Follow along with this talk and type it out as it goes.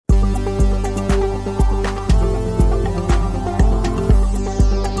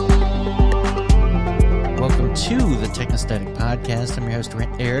Technostatic Podcast. I'm your host,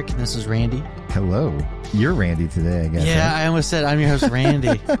 Eric, and this is Randy. Hello. You're Randy today, I guess. Yeah, right? I almost said I'm your host,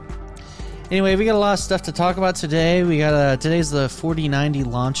 Randy. Anyway, we got a lot of stuff to talk about today. We got today's the 4090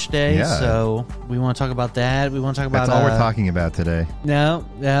 launch day, so we want to talk about that. We want to talk about... That's all we're talking about today. No.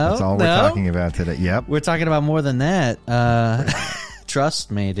 That's all we're talking about today. Yep. We're talking about more than that. Trust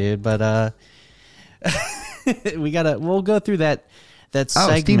me, dude. But we'll go through that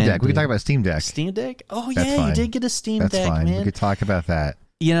segment. Steam Deck. Dude. We can talk about Steam Deck. Steam Deck? Oh, That's yeah, fine. you did get a Steam That's Deck, fine. man. We could talk about that.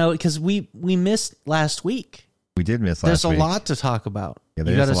 You know, because we missed last week. We did miss last There's week. a lot to talk about. Yeah,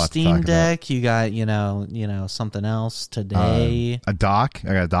 you got a lot to Steam talk Deck. about. You got, you know, something else today. A dock.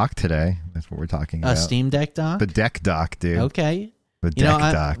 I got a dock today. That's what we're talking about. A Steam Deck dock? The Deck dock, dude. Okay. The Deck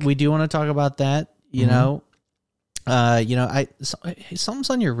dock. We do want to talk about that. Something's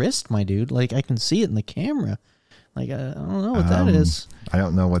on your wrist, my dude. Like, I can see it in the camera. Like, I don't know what that is. I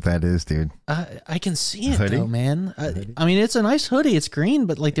don't know what that is, dude. I can see it, Hoodie? though, man. I mean, it's a nice hoodie. It's green,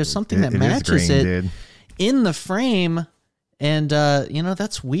 but, like, there's something that It matches is green, it dude. in the frame. And,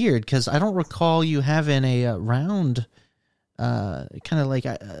 that's weird because I don't recall you having a round, kind of like,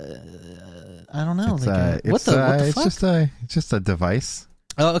 I don't know. What the fuck? It's just a device.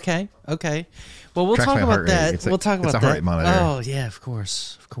 Oh, okay. Well, we'll Tracks talk my about heart rate. that. It's We'll talk about a that. heart rate monitor. Oh, yeah, of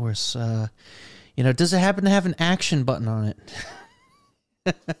course. Does it happen to have an action button on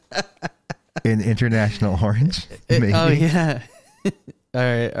it? In International Orange? Maybe. Oh, yeah. All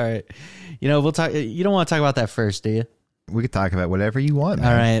right. We'll talk. You don't want to talk about that first, do you? We could talk about whatever you want,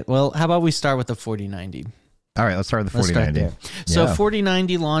 man. All right. Well, how about we start with the 4090? All right, let's start with the 4090. So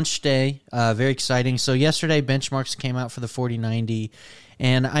 4090 launch day, very exciting. So yesterday benchmarks came out for the 4090,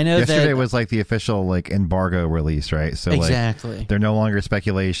 and I know yesterday was like the official embargo release, right? So exactly, they're no longer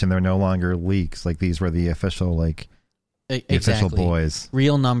speculation, they're no longer leaks. Like these were the official official boys,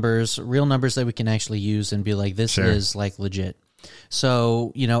 real numbers that we can actually use and be like, this is like legit.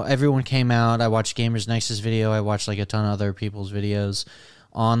 So everyone came out. I watched Gamers Nexus video. I watched like a ton of other people's videos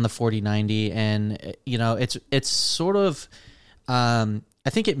on the 4090, and it's sort of I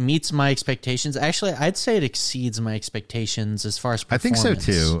think it meets my expectations. Actually, I'd say it exceeds my expectations as far as performance. I think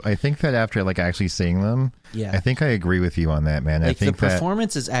so too. I think that after actually seeing them, I think I agree with you on that, man. I think the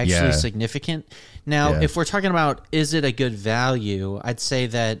performance is actually significant. Now, if we're talking about is it a good value, I'd say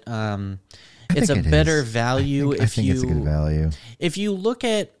that it's a better value. I think it's a good value. If you look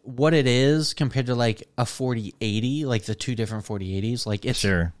at what it is compared to like a 4080, like the two different 4080s, like it's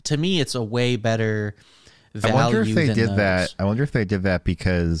to me, it's a way better value. I wonder if they did those. that. I wonder if they did that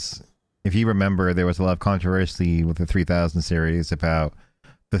because if you remember, there was a lot of controversy with the 3000 series about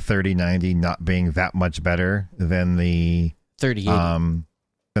the 3090 not being that much better than the 3080.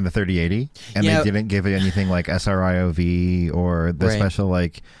 Than the 3080, and they didn't give it anything like SRIOV or the special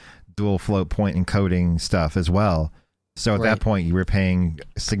dual float point encoding stuff as well. So at that point, you were paying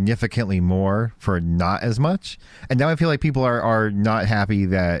significantly more for not as much. And now I feel like people are not happy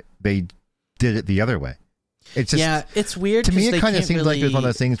that they did it the other way. It's just it's weird. To me, it kind of seems like it's one of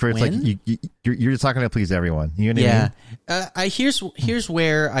those things where it's like you're just not going to please everyone. You know what I mean? Here's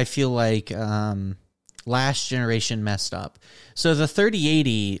where I feel like last generation messed up. So the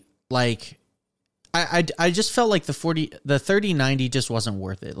 3080, I just felt like the 3090 just wasn't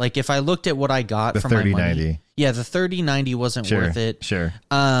worth it. Like if I looked at what I got for my money, the 3090 wasn't worth it. Sure.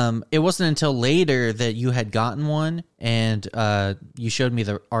 It wasn't until later that you had gotten one and you showed me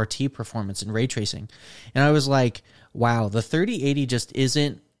the RT performance and ray tracing, and I was like, wow, the 3080 just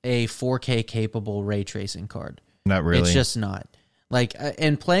isn't a 4K capable ray tracing card. Not really. It's just not.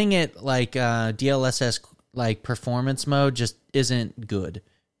 And playing it like DLSS performance mode just isn't good.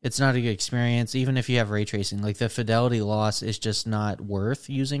 It's not a good experience, even if you have ray tracing. Like the fidelity loss is just not worth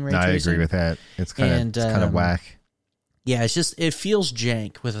using ray tracing. I agree with that. It's kind of whack. Yeah, it feels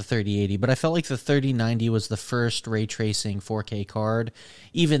jank with a 3080, but I felt like the 3090 was the first ray tracing 4K card.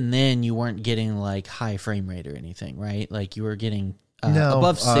 Even then, you weren't getting high frame rate or anything, right? Like you were getting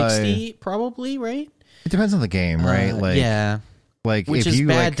above 60, probably, right? It depends on the game, right? Which is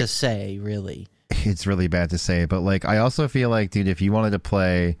bad to say, really. It's really bad to say, but I also feel like, dude, if you wanted to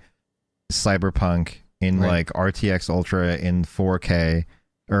play Cyberpunk in RTX Ultra in 4K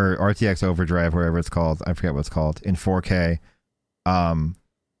or RTX Overdrive, wherever it's called, I forget what it's called, in 4K, and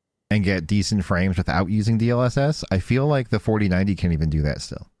get decent frames without using DLSS, I feel like the 4090 can't even do that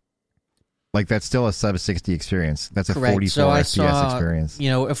still. That's still a sub 60 experience. That's a 44 FPS experience.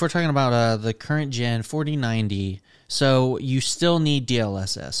 If we're talking about the current gen 4090, so you still need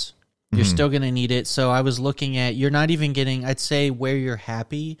DLSS. You're still going to need it. So I was looking at, you're not even getting, I'd say where you're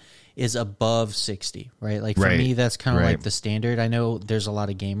happy is above 60, right? For me, that's kind of like the standard. I know there's a lot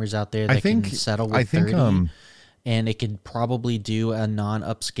of gamers out there that can settle with 30. and it could probably do a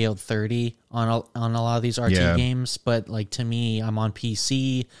non-upscaled 30 on a lot of these RT games. But like to me, I'm on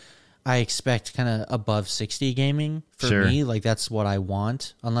PC. I expect kind of above 60 gaming for me. Like that's what I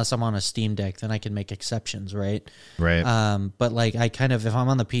want. Unless I'm on a Steam Deck, then I can make exceptions, right? Right. But like I kind of, if I'm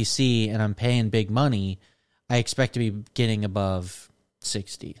on the PC and I'm paying big money, I expect to be getting above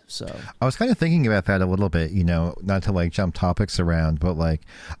 60. So I was kind of thinking about that a little bit, you know, not to like jump topics around, but like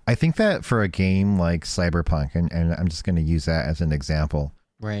I think that for a game like Cyberpunk, and I'm just going to use that as an example,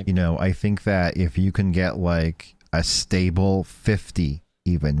 right? You know, I think that if you can get like a stable 50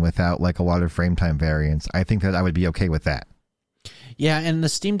 even without like a lot of frame time variance, I think that I would be okay with that. Yeah, and the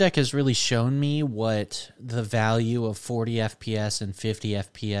Steam Deck has really shown me what the value of 40 FPS and 50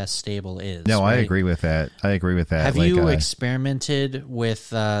 FPS stable is. No, right? I agree with that. Have like, you experimented with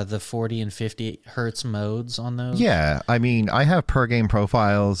the 40 and 50 hertz modes on those? Yeah, I mean, I have per game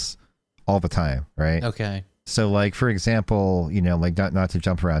profiles all the time, right? Okay. So like, for example, you know, like not to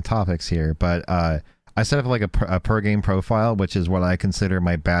jump around topics here, but I set up like a per game profile, which is what I consider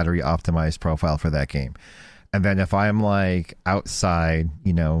my battery optimized profile for that game. And then if I'm like outside,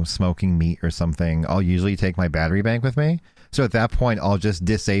 you know, smoking meat or something, I'll usually take my battery bank with me. So at that point, I'll just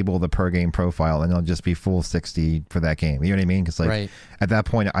disable the per game profile and it'll just be full 60 for that game. You know what I mean? Because like at that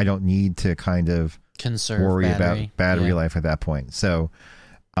point, I don't need to kind of worry about battery life at that point. So,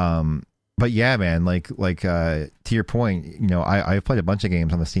 but yeah, man, like to your point, you know, I've played a bunch of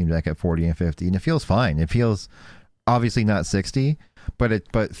games on the Steam Deck at 40 and 50, and it feels fine. It feels obviously not 60,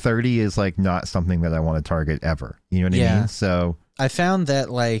 but 30 is like not something that I want to target ever. You know what I mean? So I found that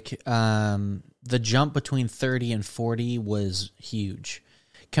like the jump between 30 and 40 was huge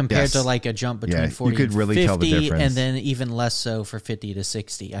compared to like a jump between 40 you could and really 50, tell the difference. And then even less so for 50 to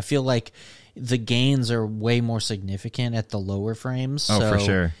 60. I feel like the gains are way more significant at the lower frames. Oh, for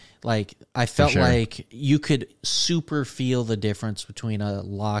sure. Like I felt like you could super feel the difference between a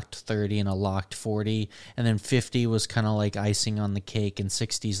locked 30 and a locked 40, and then 50 was kind of like icing on the cake and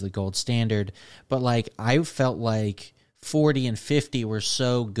 60 is the gold standard. But like I felt like 40 and 50 were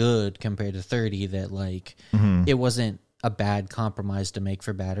so good compared to 30 that like it wasn't a bad compromise to make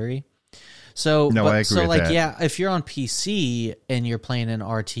for battery. So, no, I agree with that. Yeah, if you're on PC and you're playing an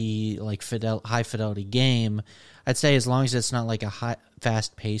RT like high fidelity game, I'd say as long as it's not like a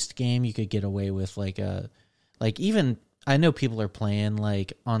fast paced game, you could get away with like even I know people are playing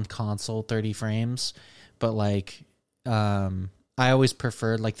like on console 30 frames, but like I always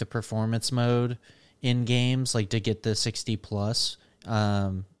preferred like the performance mode in games, like to get the 60 plus.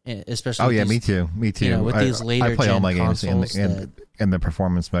 Especially me too. You know, with these later I play all my games in the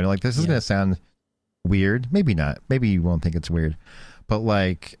performance mode. Like this is gonna sound weird, maybe not. Maybe you won't think it's weird, but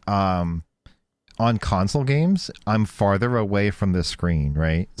like on console games, I'm farther away from the screen,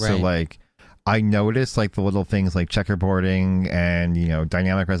 right? So like I notice like the little things like checkerboarding and, you know,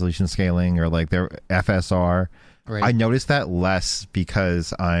 dynamic resolution scaling or like their FSR. Right. I notice that less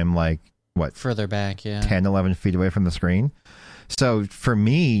because I'm like further back, 10, 11 feet away from the screen. So for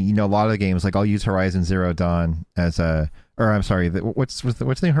me, you know, a lot of the games, like I'll use Horizon Zero Dawn as what's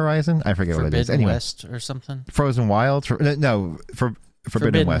the name Horizon? I forget what it is. Anyway, West or something. Frozen Wilds? Forbidden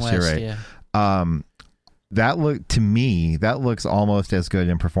West. You're right. Yeah. That looks almost as good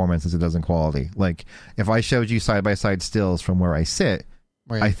in performance as it does in quality. Like if I showed you side by side stills from where I sit,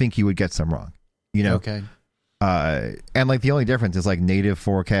 I think you would get some wrong. You know. Okay. And like the only difference is like native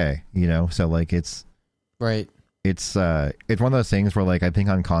 4K. You know, so like it's right. It's one of those things where like I think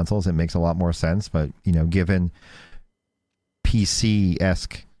on consoles it makes a lot more sense, but you know, given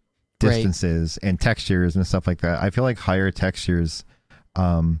PC-esque distances and textures and stuff like that, I feel like higher textures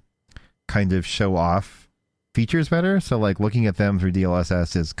kind of show off features better. So like looking at them through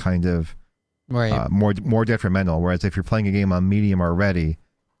DLSS is kind of more detrimental. Whereas if you're playing a game on medium already,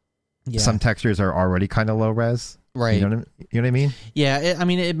 some textures are already kind of low res. Right. You know what I mean? Yeah,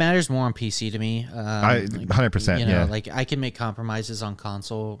 it matters more on PC to me. 100%. You know, like I can make compromises on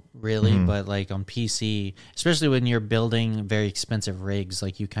console, really, but like on PC, especially when you're building very expensive rigs,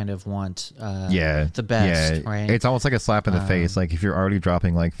 like you kind of want the best, right? It's almost like a slap in the face. Like if you're already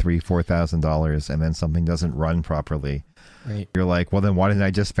dropping like $3,000-$4,000 and then something doesn't run properly. Right. You're like, well, then why didn't I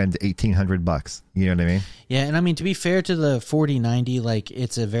just spend $1,800? You know what I mean? Yeah, and I mean, to be fair to the 4090, like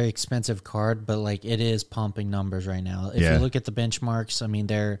it's a very expensive card, but like it is pumping numbers right now. If you look at the benchmarks, I mean,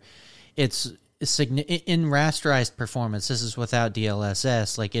 it's in rasterized performance. This is without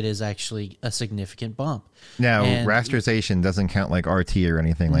DLSS. Like it is actually a significant bump. Now, rasterization doesn't count like RT or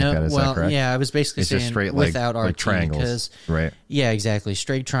anything like that. Is that correct? Yeah, I was basically saying just straight, without RT, triangles, right? Yeah, exactly.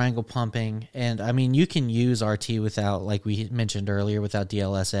 Straight triangle pumping, and I mean, you can use RT without, like we mentioned earlier, without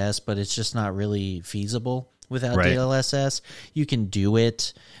DLSS, but it's just not really feasible without Right. DLSS. You can do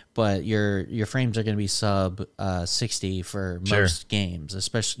it, but your frames are going to be sub 60 for Sure. most games,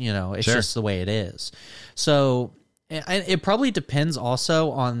 especially, it's Sure. just the way it is. So it probably depends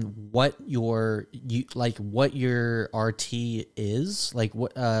also on what your RT is, like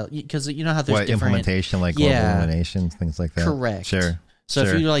what because you know how there's What different implementation, like global illuminations, things like that. Correct. Sure. So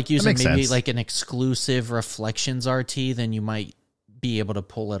Sure. if you like That using makes maybe sense. like an exclusive reflections RT, then you might be able to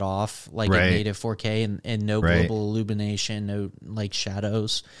pull it off like Right. in native 4K and no Right. global illumination, no like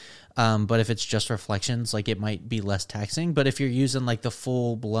shadows. But if it's just reflections, like it might be less taxing. But if you're using like the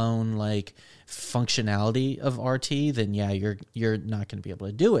full blown like functionality of RT, then yeah, you're not going to be able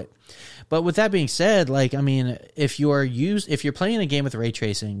to do it. But with that being said, like I mean, if you're playing a game with ray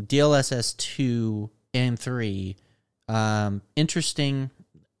tracing, DLSS 2 and 3, interesting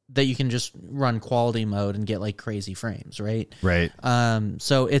that you can just run quality mode and get like crazy frames, right? Right.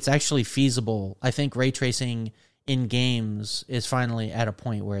 So it's actually feasible. I think ray tracing in games is finally at a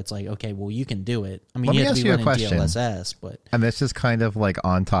point where it's like, okay, well, you can do it. I mean, Let you me have to ask be you a running question. DLSS, but And this is kind of like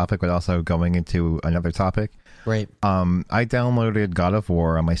on topic, but also going into another topic. right, I downloaded God of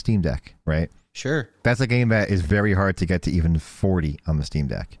War on my Steam Deck, right? sure, That's a game that is very hard to get to even 40 on the Steam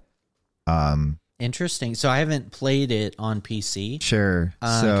Deck. interesting. So I haven't played it on PC. Sure.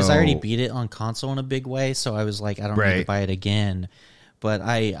 Because I already beat it on console in a big way, so I was like, I don't need to Right. buy it again. But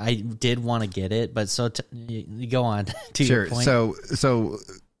I did want to get it. But so you go on to your point. So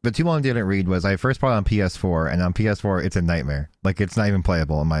the too long didn't read was I first bought it on PS4, and on PS4 it's a nightmare. Like it's not even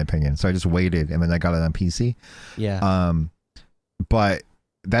playable in my opinion. So I just waited, and then I got it on PC. Yeah, But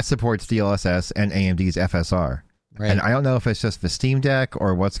that supports DLSS and AMD's FSR. right. And I don't know if it's just the Steam Deck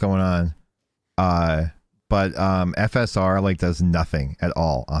or what's going on. But FSR like does nothing at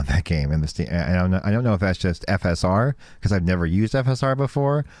all on that game in the Steam. And I don't know if that's just FSR because I've never used FSR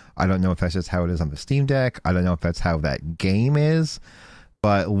before. I don't know if that's just how it is on the Steam Deck. I don't know if that's how that game is.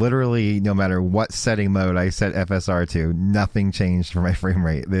 But literally, no matter what setting mode I set FSR to, nothing changed for my frame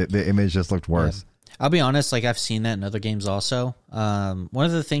rate. The image just looked worse. Yeah. I'll be honest, like I've seen that in other games also. One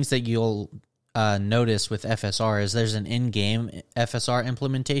of the things that you'll notice with FSR is there's an in-game FSR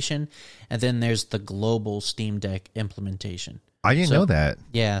implementation, and then there's the global Steam Deck implementation. I didn't know that.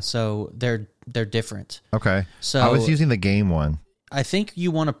 Yeah, so they're different. Okay. So I was using the game one. I think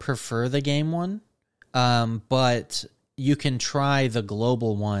you want to prefer the game one, but you can try the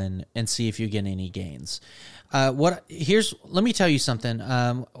global one and see if you get any gains. Let me tell you something.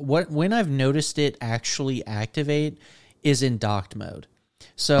 When I've noticed it actually activate is in docked mode.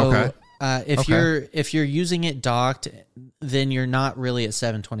 So Okay. If you're using it docked, then you're not really at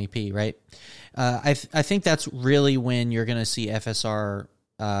 720p, right? I think that's really when you're going to see FSR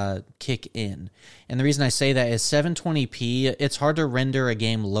kick in. And the reason I say that is 720p, it's hard to render a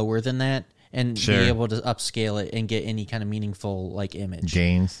game lower than that and Sure. be able to upscale it and get any kind of meaningful like image.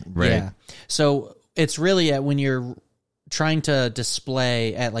 Gains, right? Yeah. So it's really at when you're trying to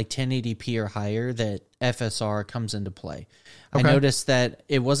display at like 1080p or higher that FSR comes into play. Okay. I noticed that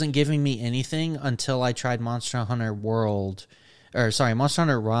it wasn't giving me anything until I tried Monster Hunter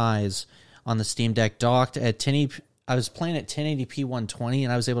Rise on the Steam Deck docked at 1080p. I was playing at 1080p 120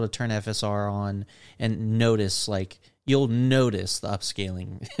 and I was able to turn FSR on and notice you'll notice the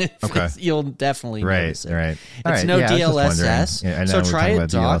upscaling. Okay. You'll definitely notice it. Right. It's no I was just DLSS. wondering. I know So we're try talking it about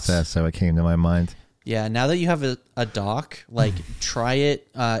docked. DLSS, so it came to my mind. Yeah, now that you have a dock, try it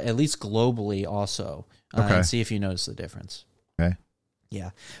at least globally also, Okay. and see if you notice the difference. Okay.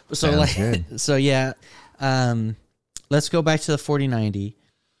 Yeah. So Sounds good. so yeah, let's go back to the 4090.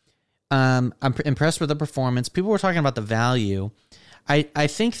 I'm impressed with the performance. People were talking about the value. I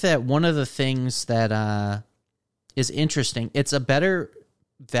think that one of the things that is interesting, it's a better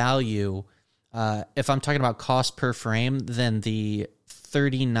value if I'm talking about cost per frame than the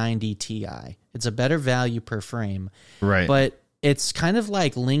 3090 Ti. It's a better value per frame. Right. But it's kind of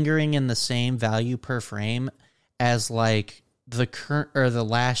like lingering in the same value per frame as like the current or the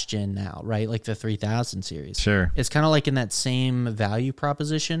last gen now, right? Like the 3000 series. Sure. It's kind of like in that same value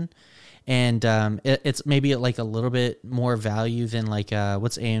proposition. And it's maybe like a little bit more value than like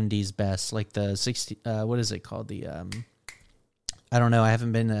what's AMD's best, like the 60. What is it called? The I don't know. I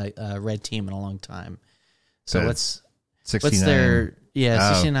haven't been a red team in a long time. So The what's 69, their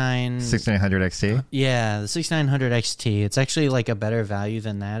 69 6900 XT? Yeah, the 6900 XT. It's actually like a better value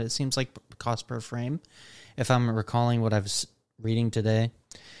than that. It seems like cost per frame, if I'm recalling what I was reading today,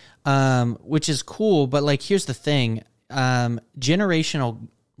 which is cool. But like, here's the thing: generational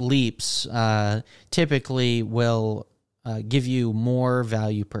leaps typically will give you more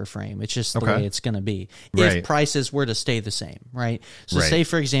value per frame. It's just the Okay. way it's going to be Right. if prices were to stay the same, right? So Right. say,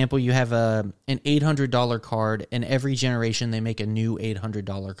 for example, you have an $800 card, and every generation they make a new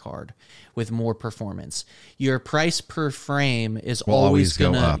 $800 card with more performance. Your price per frame is Will always always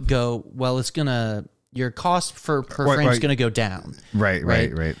go going to up. go, well, it's going to, your cost per frame is going to go down. Right.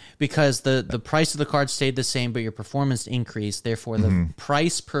 Because the price of the card stayed the same, but your performance increased. Therefore, the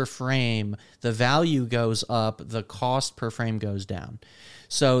price per frame, the value goes up, the cost per frame goes down.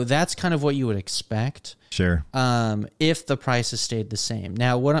 So that's kind of what you would expect Sure. if the prices stayed the same.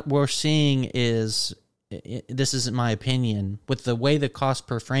 Now, what we're seeing is, this isn't my opinion, with the way the cost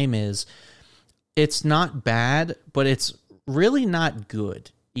per frame is, it's not bad, but it's really not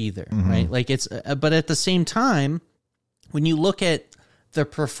good either, right? Like it's, but at the same time, when you look at the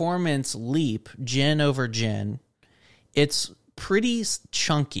performance leap gen over gen, it's pretty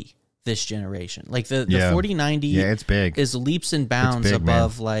chunky this generation. Like the 4090 it's big. is leaps and bounds big,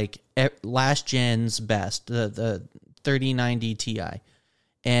 above like last gen's best, the 3090 Ti.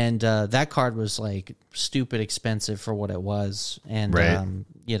 And that card was like stupid expensive for what it was. And, Right.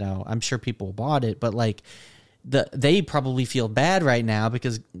 you know, I'm sure people bought it, but like they probably feel bad right now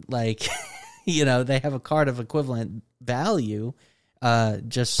because like, you know, they have a card of equivalent value. But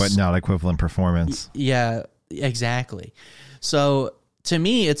not equivalent performance. Yeah, exactly. So to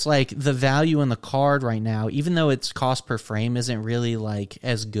me, it's like the value in the card right now, even though its cost per frame isn't really like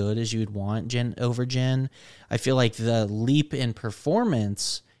as good as you'd want gen over gen, I feel like the leap in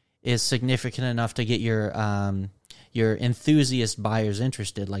performance is significant enough to get your enthusiast buyers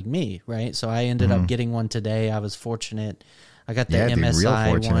interested, like me, right? So I ended up getting one today. I was fortunate. I got the MSI real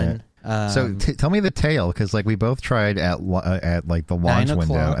fortunate. one. So tell me the tale, because like we both tried at like the launch 9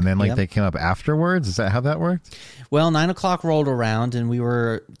 window, o'clock, and then like yep. they came up afterwards. Is that how that worked? Well, 9 o'clock rolled around, and we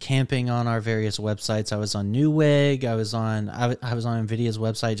were camping on our various websites. I was on Newegg. I was on Nvidia's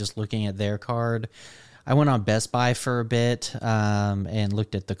website, just looking at their card. I went on Best Buy for a bit and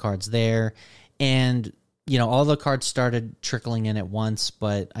looked at the cards there, and you know, all the cards started trickling in at once.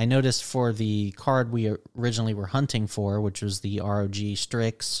 But I noticed for the card we originally were hunting for, which was the ROG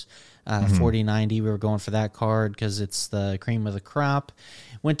Strix 4090, we were going for that card because it's the cream of the crop.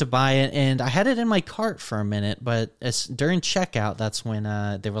 Went to buy it, and I had it in my cart for a minute, but during checkout, that's when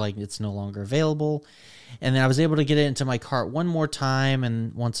they were like, it's no longer available. And then I was able to get it into my cart one more time,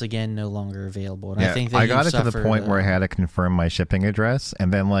 and once again, no longer available. And Yeah, I think that I got you it to the suffered, point where I had to confirm my shipping address,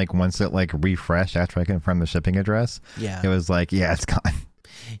 and then like once it like refreshed after I confirmed the shipping address, yeah, it was like, yeah, it's gone.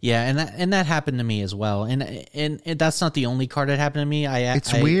 yeah, and that happened to me as well. And that's not the only card that happened to me.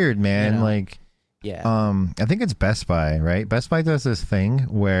 It's weird, man. you know, like, yeah, I think it's Best Buy, right? Best Buy does this thing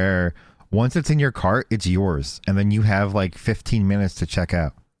where once it's in your cart, it's yours, and then you have like 15 minutes to check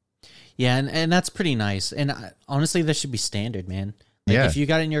out. yeah, and that's pretty nice. And honestly, that should be standard, man. Like, Yeah. if you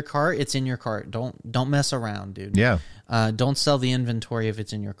got it in your cart, it's in your cart. Don't mess around, dude. Yeah. Don't sell the inventory if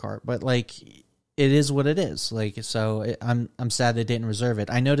it's in your cart. But like, it is what it is. Like, so I'm sad they didn't reserve it.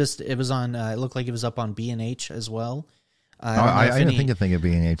 I noticed it was on. It looked like it was up on B&H as well. I didn't think of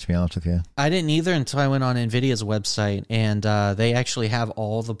B&H, to be honest with you. I didn't either until I went on Nvidia's website, and they actually have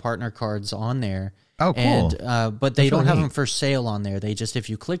all the partner cards on there. Oh, cool. And but they That's don't really have neat. them for sale on there. They just, if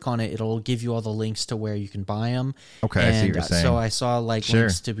you click on it, it'll give you all the links to where you can buy them. Okay, I see what you're saying. So I saw like Sure.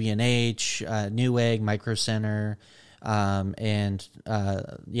 links to B&H, Newegg, Micro Center, and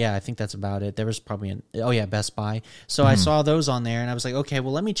yeah, I think that's about it. There was probably Best Buy. So I saw those on there, and I was like, okay,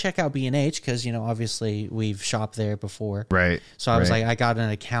 well, let me check out B&H because, you know, obviously we've shopped there before. Right. So I was right. like, I got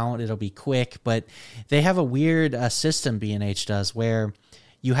an account. It'll be quick. But they have a weird system, B&H does, where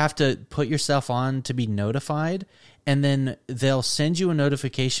you have to put yourself on to be notified, and then they'll send you a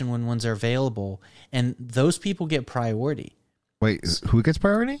notification when ones are available, and those people get priority. Wait, who gets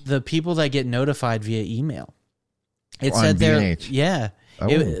priority? The people that get notified via email. It On said there, B&H? yeah. Oh.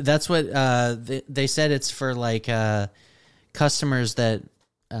 That's what they said. It's for like customers that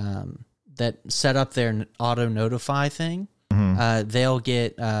set up their auto notify thing. They'll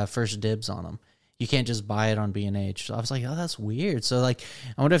get first dibs on them. You can't just buy it on B&H. So I was like, oh, that's weird. So like,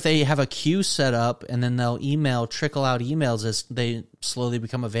 I wonder if they have a queue set up, and then they'll trickle out emails as they slowly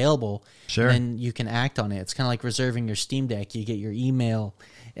become available. Sure. And then you can act on it. It's kind of like reserving your Steam Deck. You get your email,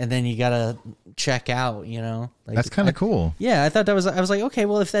 and then you gotta check out. You know, like, That's kind of cool. Yeah, I thought that was. I was like, okay,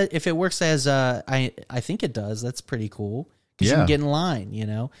 well, if it works as I think it does, that's pretty cool because you Yeah. can get in line. You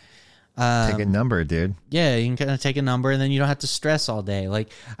know. Take a number, dude. Yeah, you can kind of take a number, and then you don't have to stress all day. Like,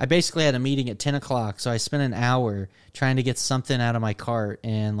 I basically had a meeting at 10 o'clock, so I spent an hour trying to get something out of my cart,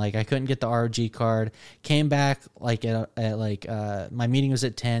 and like I couldn't get the ROG card. Came back like my meeting was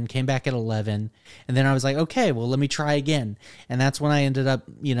at 10, came back at 11, and then I was like, okay, well, let me try again. And that's when I ended up,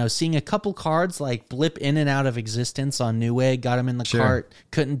 seeing a couple cards like blip in and out of existence on Newegg, got them in the cart,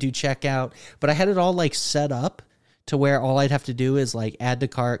 couldn't do checkout, but I had it all like set up to where all I'd have to do is like add to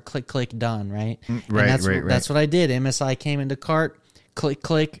cart, click, done, right? Right, That's what I did. MSI came into cart, click,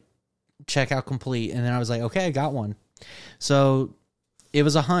 checkout complete. And then I was like, okay, I got one. So it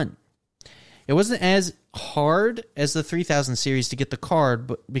was a hunt. It wasn't as hard as the 3000 series to get the card,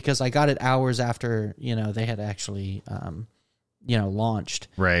 but because I got it hours after, they had actually, launched.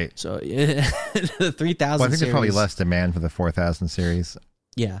 Right. So the 3000 well, I think series, there's probably less demand for the 4000 series.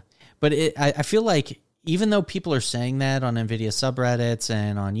 Yeah. But I feel like, even though people are saying that on NVIDIA subreddits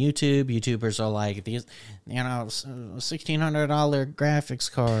and on YouTube, YouTubers are like, these, $1,600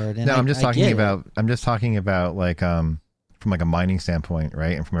 graphics card. And no, I'm just talking about like, from like a mining standpoint,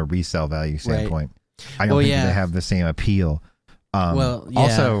 right? And from a resale value standpoint. Right. I don't think they have the same appeal.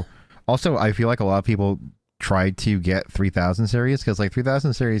 Also, I feel like a lot of people tried to get 3000 series because like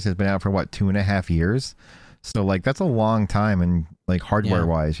 3000 series has been out for what, 2.5 years. So like that's a long time, and like hardware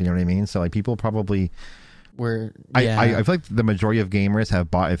wise, you know what I mean? So like people probably I feel like the majority of gamers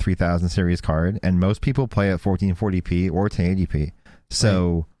have bought a 3000 series card, and most people play at 1440p or 1080p.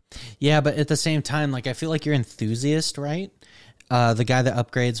 So yeah, but at the same time, like I feel like your enthusiast, right? The guy that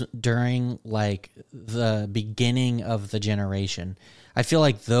upgrades during like the beginning of the generation. I feel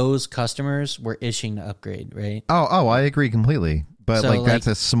like those customers were itching to upgrade, right? Oh, I agree completely. But so, like that's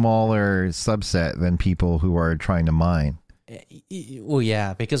a smaller subset than people who are trying to mine. Well,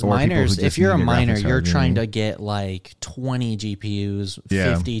 yeah, because miners, if you're a miner, you're trying to get like 20 GPUs,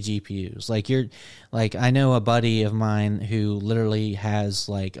 50 GPUs. Like I know a buddy of mine who literally has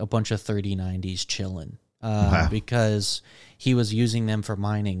like a bunch of 3090s chilling because he was using them for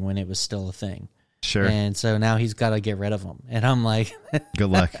mining when it was still a thing. Sure. And so now he's got to get rid of them. And I'm like, good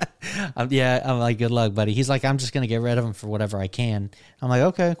luck. I'm like, good luck, buddy. He's like, I'm just going to get rid of them for whatever I can. I'm like,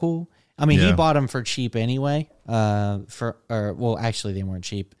 okay, cool. I mean, he bought them for cheap anyway. Actually, they weren't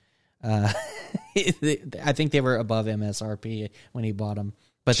cheap. I think they were above MSRP when he bought them.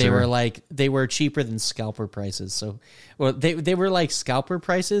 But they were cheaper than scalper prices. So, well, they were like scalper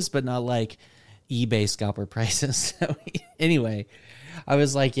prices, but not like eBay scalper prices. So anyway, I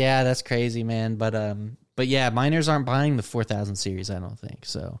was like, yeah, that's crazy, man. But yeah, miners aren't buying the 4000 series, I don't think.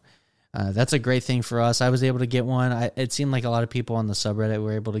 So that's a great thing for us. I was able to get one. It seemed like a lot of people on the subreddit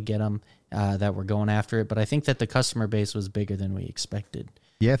were able to get them that were going after it. But I think that the customer base was bigger than we expected.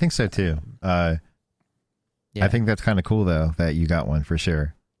 Yeah, I think so too. I think that's kind of cool, though, that you got one for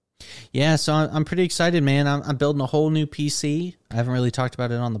sure. Yeah, so I'm pretty excited, man. I'm building a whole new PC. I haven't really talked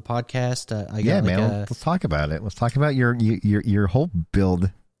about it on the podcast. Let's talk about it. Let's talk about your whole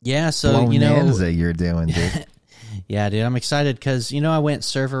build. Yeah, so bonanza you're doing, dude. Yeah, dude, I'm excited because I went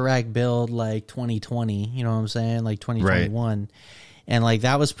server rack build like 2020. You know what I'm saying? Like 2021, right. And like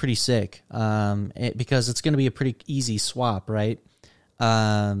that was pretty sick. Because it's going to be a pretty easy swap, right?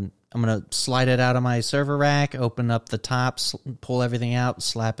 I'm going to slide it out of my server rack, open up the top, pull everything out,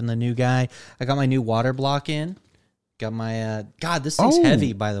 slap in the new guy. I got my new water block in. Got my, God, this thing's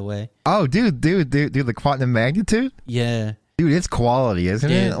heavy, by the way. Oh, dude, the quantum magnitude? Yeah. Dude, it's quality,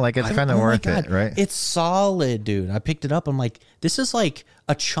 isn't it? Like, it's kind of worth it, right? It's solid, dude. I picked it up. I'm like, this is like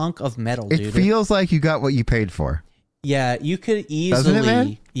a chunk of metal, dude. It feels like you got what you paid for. Yeah, you could easily. Doesn't it,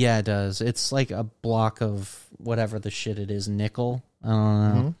 man? Yeah, it does. It's like a block of whatever the shit it is, nickel. I don't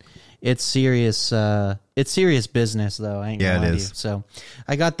know. Mm-hmm. It's serious. It's serious business, though. I ain't gonna lie to you. So,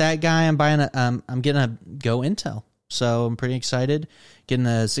 I got that guy. I'm buying I'm getting a Go Intel. So I'm pretty excited. Getting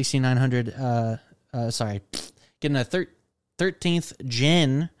a 6900. Getting a 13th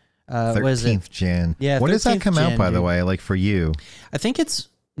gen. 13th gen. Yeah. When does that come out, by the way? Like for you? I think it's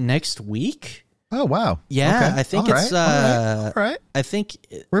next week. Oh wow. Yeah, okay. I think it's. All right. I think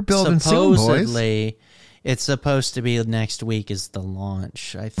we're building supposedly. Soon, boys. It's supposed to be next week is the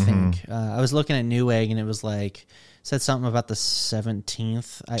launch, I think. Mm-hmm. I was looking at Newegg and it was like, said something about the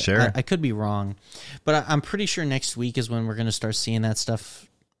 17th. Sure. I could be wrong, but I'm pretty sure next week is when we're going to start seeing that stuff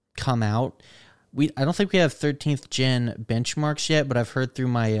come out. I don't think we have 13th gen benchmarks yet, but I've heard through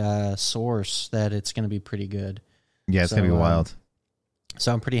my source that it's going to be pretty good. Yeah, it's going to be wild.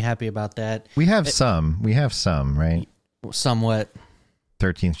 So I'm pretty happy about that. We have some, right? Somewhat.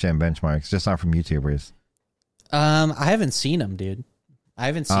 13th gen benchmarks, just not from YouTubers. I haven't seen them, dude. I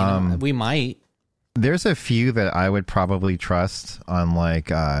haven't seen them. We might. There's a few that I would probably trust on like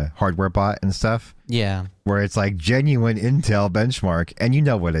Hardware Bot and stuff. Yeah. Where it's like genuine Intel benchmark, and you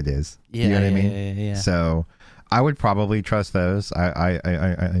know what it is. Yeah, you know what I mean? Yeah. So I would probably trust those. I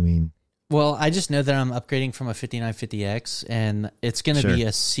mean, well, I just know that I'm upgrading from a 5950X, and it's going to be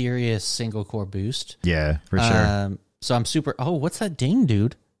a serious single core boost. Yeah, for sure. So I'm super. Oh, what's that ding,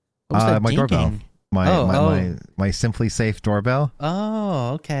 dude? What was that my doorbell. My Simply Safe doorbell.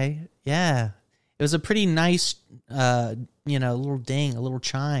 Oh, okay. Yeah. It was a pretty nice, little ding, a little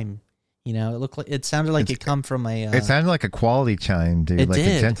chime. It sounded like it come from a. It sounded like a quality chime, dude. Like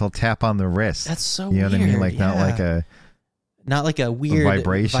a gentle tap on the wrist. That's so weird. You know weird. What I mean? Like not like a weird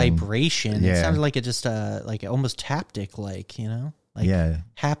vibration. Yeah. It sounded like it just like almost haptic, like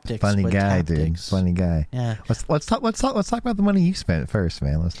haptics. Funny guy, tactics. dude. Funny guy. Yeah. Let's talk about the money you spent first,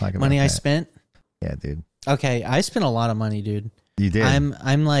 man. Let's talk about money that. I spent. Yeah, dude. Okay, I spent a lot of money, dude. You did. You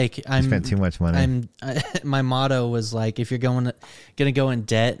spent too much money. My motto was like, if you're gonna go in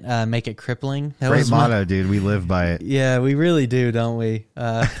debt, make it crippling. That Great was motto, dude. We live by it. Yeah, we really do, don't we?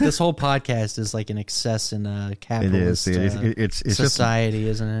 This whole podcast is like an excess in capitalist it's society,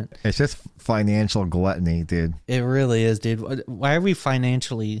 isn't it? It's just financial gluttony, dude. It really is, dude. Why are we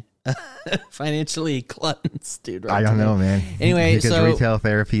financially gluttons, dude? I don't know, man. Anyway, because retail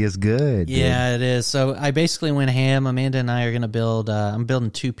therapy is good. Yeah, it is. So I basically went ham. Amanda and I are going to build. I'm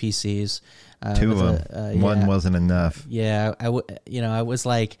building 2 PCs. Two of them. One wasn't enough. Yeah, I was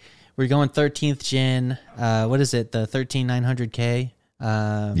like, we're going 13th gen. What is it? The 13900K.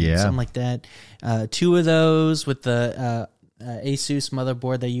 Something like that. 2 of those with the Asus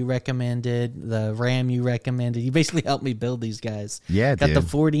motherboard that you recommended, the RAM you recommended. You basically helped me build these guys. Yeah, got the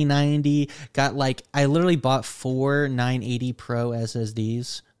 4090. Got I literally bought 4 980 Pro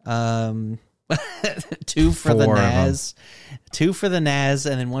SSDs. 2 for the NAS, 2 for the NAS,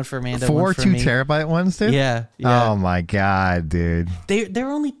 and then 1 for Amanda. 4 1 for me. 2TB ones, dude. Yeah. Oh my god, dude. They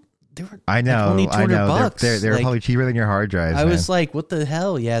were I know. only $200. They're probably cheaper than your hard drives. I was like, what the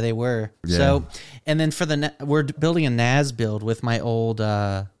hell? Yeah, they were. Yeah. So, and then we're building a NAS build with my old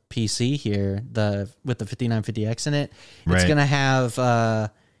PC here, with the 5950X in it. It's gonna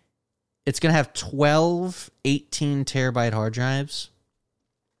have 12 18 terabyte hard drives.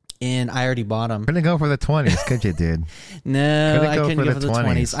 And I already bought them. Couldn't go for the 20s, could you, dude? No, I couldn't go for the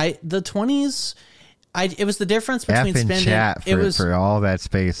 20s. The 20s, it was the difference between spending. Chat for all that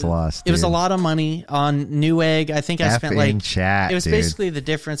space lost. It was a lot of money on Newegg. I think I spent chat. It was basically the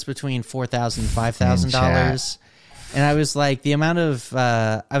difference between $4,000 and $5,000. And I was like, the amount of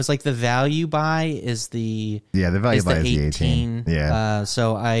I was like, the value buy is the value buy is the 18. Yeah.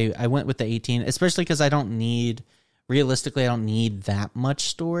 So I went with the 18, especially because I don't need. Realistically, I don't need that much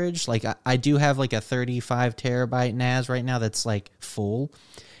storage. Like I do have like a 35 terabyte NAS right now that's like full.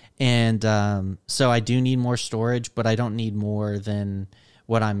 And so I do need more storage, but I don't need more than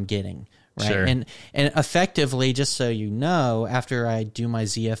what I'm getting. Right. Sure. And effectively, just so you know, after I do my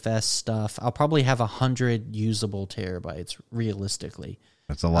ZFS stuff, I'll probably have 100 usable terabytes realistically.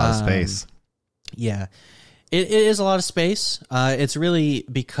 That's a lot of space. Yeah. It is a lot of space. It's really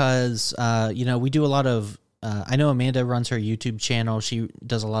because, we do a lot of, I know Amanda runs her YouTube channel. She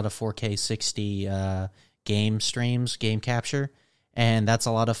does a lot of 4K 60 game streams, game capture, and that's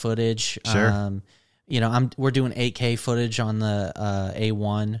a lot of footage. Sure. We're doing 8K footage on the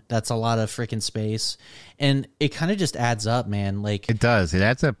A1. That's a lot of freaking space, and it kind of just adds up, man. Like it does. It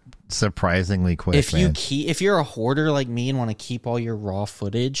adds up surprisingly quick. If you're a hoarder like me and want to keep all your raw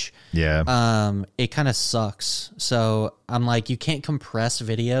footage, it kind of sucks. So I'm like, you can't compress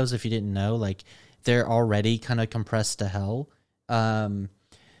videos if you didn't know, like. They're already kind of compressed to hell. You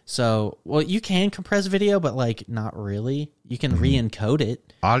can compress video, but like not really. You can re-encode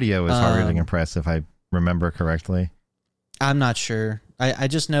it. Audio is harder to compress if I remember correctly. I'm not sure. I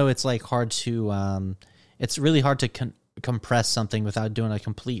just know it's like hard to, it's really hard to compress something without doing a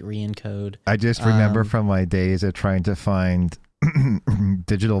complete re-encode. I just remember from my days of trying to find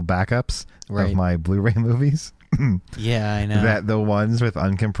digital backups of my Blu-ray movies. Yeah, I know. That the ones with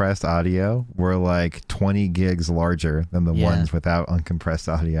uncompressed audio were like 20 gigs larger than the ones without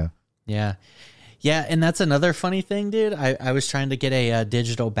uncompressed audio. Yeah. Yeah, and that's another funny thing, dude. I was trying to get a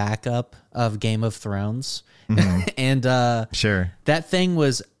digital backup of Game of Thrones. And sure. That thing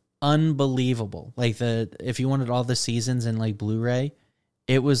was unbelievable. Like if you wanted all the seasons in like Blu-ray,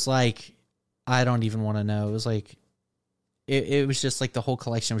 it was like, I don't even want to know. It was like, it was just like the whole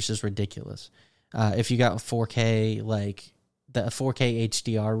collection was just ridiculous. If you got 4K, like the 4K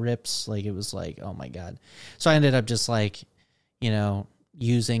HDR rips, like it was like, oh my God. So I ended up just like,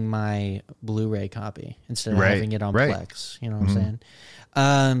 using my Blu-ray copy instead of having it on Plex. You know what I'm saying?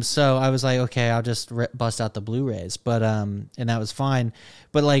 So I was like, okay, I'll just bust out the Blu-rays, but and that was fine.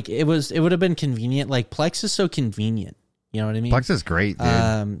 But like, it would have been convenient. Like Plex is so convenient. You know what I mean? Plex is great, dude.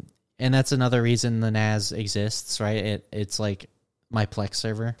 And that's another reason the NAS exists, right? It's like my Plex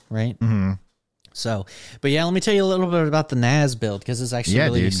server, right? Mm-hmm. So, but yeah, let me tell you a little bit about the NAS build because it's actually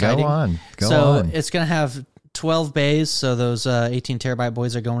really exciting. Go on. It's gonna have 12 bays, so those 18 terabyte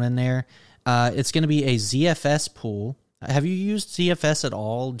boys are going in there. It's gonna be a ZFS pool. Have you used ZFS at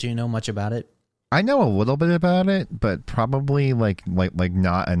all? Do you know much about it? I know a little bit about it, but probably like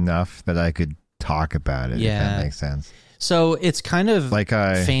not enough that I could talk about it. Yeah. If that makes sense. So it's kind of like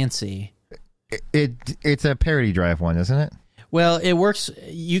fancy. It's a parity drive one, isn't it? Well, it works.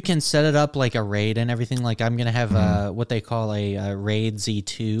 You can set it up like a RAID and everything. Like I'm gonna have what they call a RAID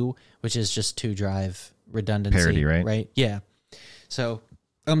Z2, which is just 2 drive redundancy. Parity, right? Right. Yeah. So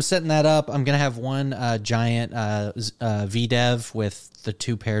I'm setting that up. I'm gonna have one giant VDEV with the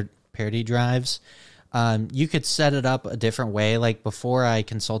 2 parity drives. You could set it up a different way. Like before I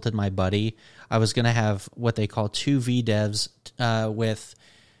consulted my buddy, I was gonna have what they call 2 VDEVs with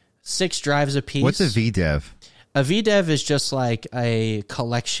 6 drives apiece. What's a VDEV? A VDEV is just like a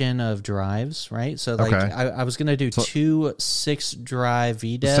collection of drives, right? So like I was gonna do 2 6-drive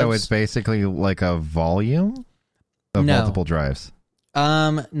VDEVs. So it's basically like a volume of multiple drives.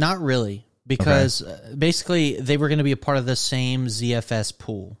 Not really, because basically they were going to be a part of the same ZFS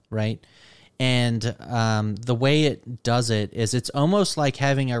pool, right? And the way it does it is it's almost like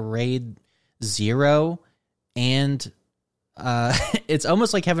having a RAID 0 and it's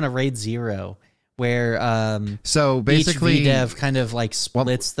almost like having a RAID 0 where so basically each VDEV kind of like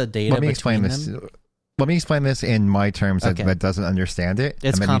splits the data between them. Let me explain this in my terms that doesn't understand it.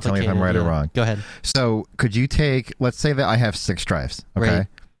 It's and then you tell me if I'm right or wrong. Go ahead. So could you take, let's say that I have 6 drives, okay? Right.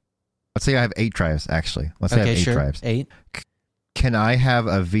 Let's say I have 8 drives, actually. Let's say I have 8 drives. 8. Can I have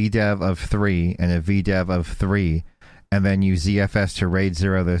a VDEV of 3 and a VDEV of 3 and then use ZFS to RAID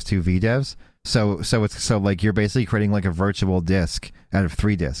 0 those 2 VDEVs? So like you're basically creating like a virtual disk out of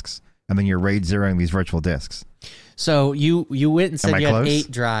 3 disks, and then you're RAID 0ing these virtual disks. So you went and said you close? had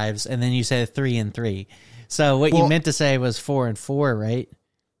 8 drives, and then you said 3 and 3. So what you meant to say was 4 and 4, right?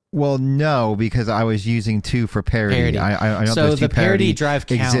 Well, no, because I was using 2 for parity. I know so those 2 the parity drive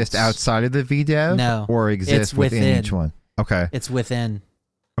counts. Exist outside of the VDEV, no, or exist within each one. Okay, it's within.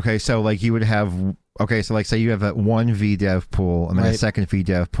 Okay, so like you would have. Okay, so like say you have a 1 VDEV pool and then a second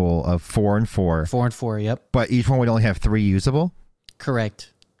VDEV pool of 4 and 4. 4 and 4. Yep. But each one would only have 3 usable.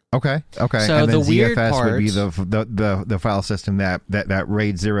 Correct. Okay. So and then the weird ZFS part would be the file system that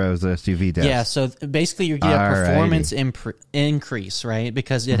RAID zeros those 2 VDEVs. Yeah. So basically, you get a performance increase, right?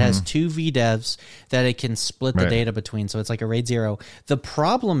 Because it has 2 VDEVs that it can split the data between. So it's like a RAID 0. The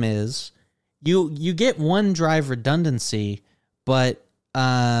problem is you get 1 drive redundancy, but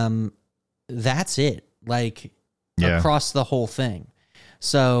that's it. Like across the whole thing.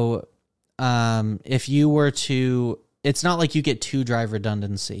 So if you were to, it's not like you get 2 drive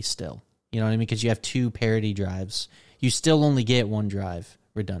redundancy still. You know what I mean? Because you have 2 parity drives. You still only get 1 drive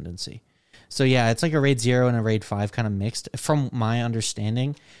redundancy. So yeah, it's like a RAID 0 and a RAID 5 kind of mixed. From my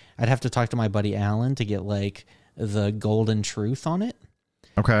understanding, I'd have to talk to my buddy Alan to get like the golden truth on it.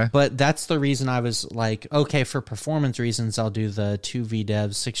 Okay. But that's the reason I was like, okay, for performance reasons, I'll do the 2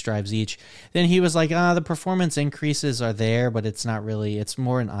 VDEVs, 6 drives each. Then he was like, the performance increases are there, but it's not really, it's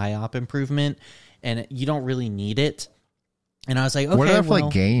more an IOP improvement, and you don't really need it. And I was like, okay, what about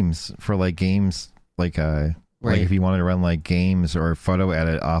like games, like if you wanted to run like games or photo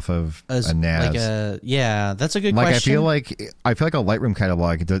edit off of a NAS? Yeah, that's a good question. I feel like a Lightroom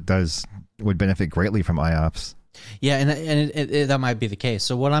catalog would benefit greatly from IOPS. Yeah, and that might be the case.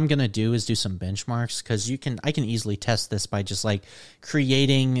 So what I'm gonna do is do some benchmarks, because I can easily test this by just like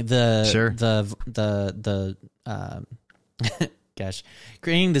creating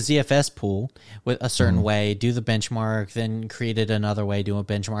creating the ZFS pool with a certain way, do the benchmark, then create it another way, do a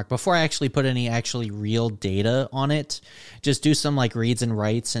benchmark before I actually put any real data on it. Just do some like reads and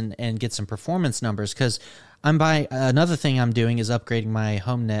writes and get some performance numbers, because another thing I'm doing is upgrading my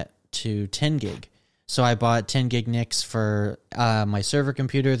home net to 10 gig. So I bought 10 gig NICs for my server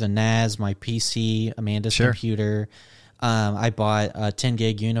computer, the NAS, my PC, Amanda's computer. I bought a 10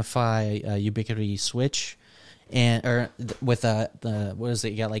 gig Unify Ubiquiti switch, with what is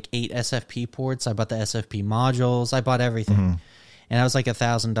it? You got like 8 SFP ports. I bought the SFP modules. I bought everything, and that was like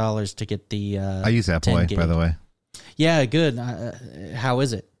 $1,000 to get the. I use Apploy, by the way. Yeah, good. How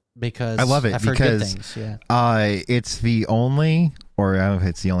is it? Because I love it. I've heard good things. Yeah. It's the only, or I don't know if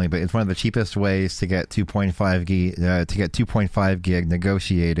it's the only, but it's one of the cheapest ways to get 2.5 gig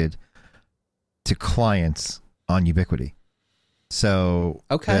negotiated to clients on Ubiquiti. So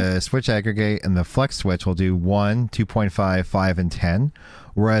Okay. the Switch Aggregate and the Flex Switch will do 1, 2.5, 5, and 10,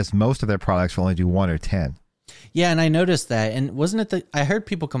 whereas most of their products will only do 1 or 10. Yeah, and I noticed that. And wasn't it I heard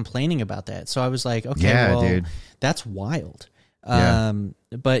people complaining about that. So I was like, okay, Yeah, well, dude. that's wild. Yeah.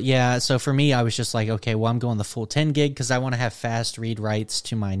 But yeah, so for me, I was just like, okay, well, I'm going the full 10 gig because I want to have fast read writes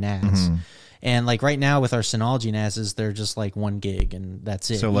to my NAS. Mm-hmm. And like right now with our Synology NASs, they're just like 1 gig and that's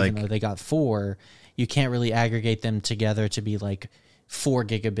it. So, Even like- though they got 4, you can't really aggregate them together to be like 4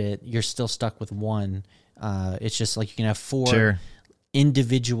 gigabit. You're still stuck with 1. It's just like you can have 4 Sure.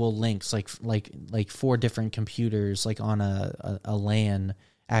 individual links, like 4 different computers, like on a LAN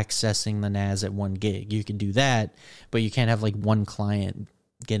accessing the NAS at 1 gig. You can do that, but you can't have like one client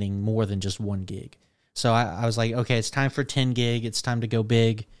getting more than just 1 gig. So I was like, okay, it's time for 10 gig. It's time to go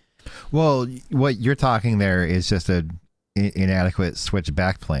big. Well, what you're talking there is just a inadequate switch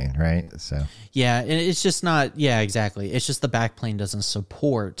backplane, right? So Yeah, and it's just not. Yeah, exactly. It's just the backplane doesn't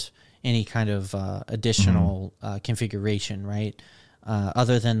support any kind of additional configuration, right?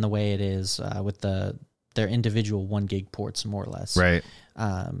 Other than the way it is with their individual 1 gig ports, more or less. right.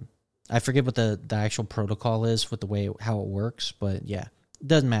 I forget what the actual protocol is with the way how it works, but yeah, it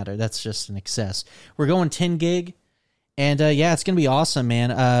doesn't matter. That's just an excess. We're going 10 gig. And yeah, it's gonna be awesome,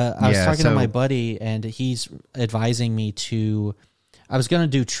 man. I was talking to my buddy, and he's advising me to. I was gonna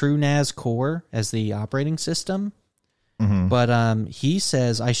do TrueNAS Core as the operating system, but he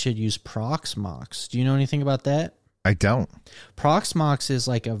says I should use Proxmox. Do you know anything about that? I don't. Proxmox is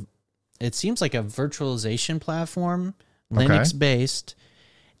like it seems like a virtualization platform, Linux based,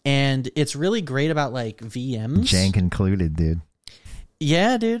 and it's really great about like VMs. Jank included, dude.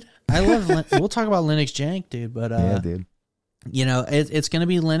 Yeah, dude. I love. We'll talk about Linux jank, dude. But Yeah, dude. you know, it's going to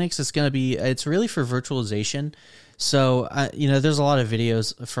be Linux. It's really for virtualization. So, you know, there's a lot of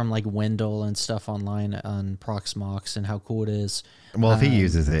videos from like Wendell and stuff online on Proxmox and how cool it is. Well, if he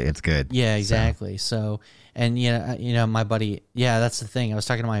uses it, it's good. Yeah, exactly. So, and yeah, you know, my buddy, yeah, that's the thing. I was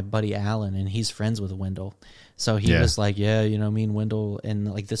talking to my buddy Alan, and he's friends with Wendell. So he was like, yeah, you know, me and Wendell,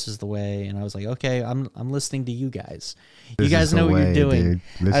 and like, this is the way. And I was like, okay, I'm listening to you guys. You guys know what you're doing.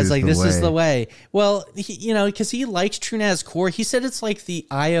 I was like, this is the way. Well, you know, because he likes TrueNAS Core. He said it's like the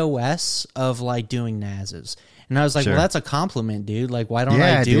iOS of like doing NASs. And I was like, well, that's a compliment, dude. Like, why don't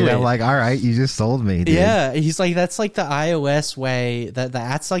I do it? I'm like, all right, you just sold me, dude. Yeah. He's like, that's like the iOS way.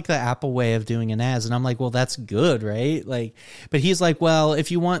 That's like the Apple way of doing a NAS. And I'm like, well, that's good, right? Like, but he's like, well, if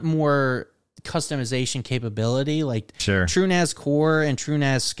you want more customization capability, like TrueNAS Core and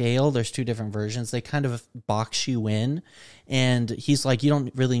TrueNAS Scale, there's 2 different versions. They kind of box you in. And he's like, you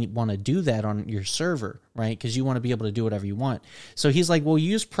don't really want to do that on your server, right? Because you want to be able to do whatever you want. So he's like, well,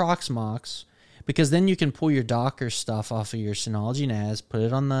 use Proxmox, because then you can pull your Docker stuff off of your Synology NAS, put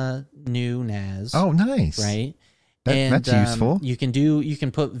it on the new NAS. Oh, nice. Right? That's useful. You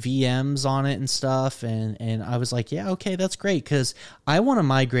can put VMs on it and stuff. And I was like, yeah, okay, that's great. Because I want to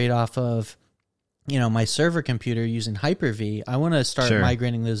migrate off of, you know, my server computer using Hyper-V. I want to start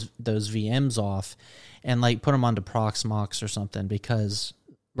migrating those VMs off and like put them onto Proxmox or something, because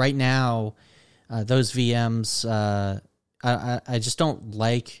right now those VMs, I just don't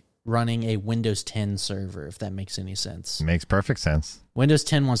like running a Windows 10 server, if that makes any sense. Makes perfect sense. Windows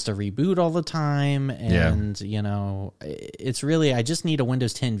 10 wants to reboot all the time, and you know, it's really, I just need a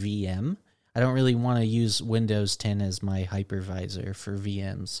Windows 10 VM. I don't really want to use Windows 10 as my hypervisor for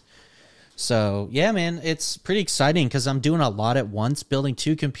VMs. So yeah, man, it's pretty exciting because I'm doing a lot at once, building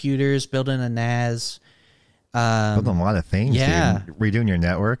 2 computers, building a NAS. Building a lot of things, dude. Redoing your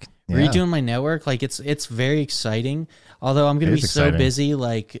network. Redoing my network, like it's very exciting. Although I'm going to be so busy,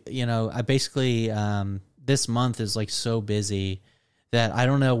 like, you know, I basically this month is like so busy that I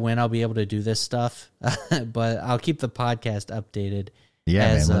don't know when I'll be able to do this stuff, but I'll keep the podcast updated.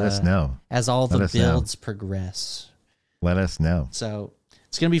 Yeah, man, let us know as all the builds progress. Let us know. So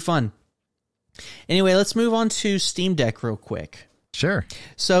it's going to be fun. Anyway, let's move on to Steam Deck real quick. Sure.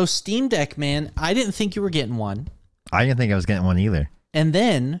 So Steam Deck, man, I didn't think you were getting one. I didn't think I was getting one either. And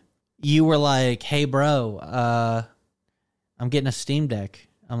then you were like, hey, bro, I'm getting a Steam Deck.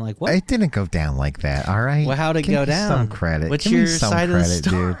 I'm like, what? It didn't go down like that, all right? Well, how'd it go down? Some credit. What's Give your me some side credit, of the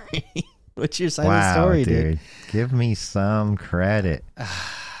story? dude. What's your side of the story, dude? Give me some credit.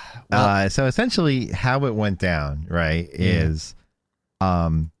 Well, so essentially how it went down, right, is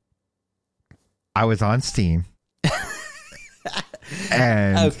I was on Steam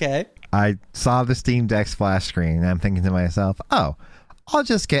and I saw the Steam Deck splash screen and I'm thinking to myself, oh, I'll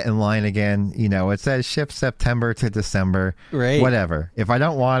just get in line again. You know, it says ship September to December. Right. Whatever. If I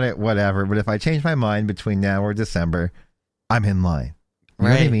don't want it, whatever. But if I change my mind between now or December, I'm in line. You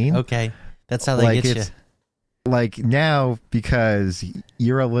know what I mean? Okay. That's how they get you. like now, because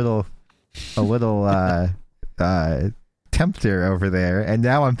you're a little tempter over there, and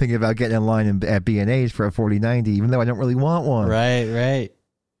now I'm thinking about getting in line at B&H for a 4090, even though I don't really want one. Right.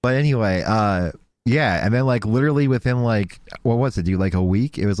 But anyway, yeah, and then like literally within like, what was it, dude? Like a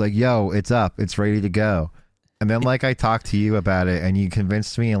week, it was like, yo, it's up, it's ready to go. And then like I talked to you about it, and you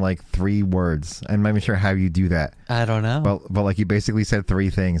convinced me in like 3 words. I'm not even sure how you do that. I don't know. But like you basically said 3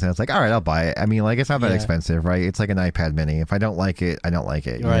 things, and it's like, all right, I'll buy it. I mean, like it's not that expensive, right? It's like an iPad Mini. If I don't like it, I don't like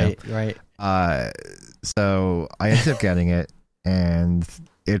it. Right. So I ended up getting it, and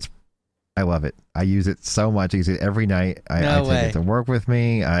I love it. I use it so much. I use it every night. I take it to work with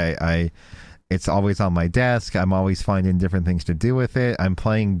me. It's always on my desk. I'm always finding different things to do with it. I'm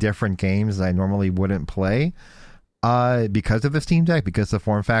playing different games that I normally wouldn't play because of the Steam Deck, because the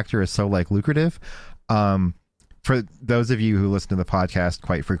form factor is so like lucrative. For those of you who listen to the podcast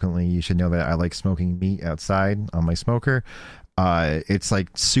quite frequently, you should know that I like smoking meat outside on my smoker. It's like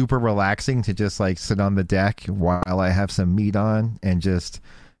super relaxing to just like sit on the deck while I have some meat on and just,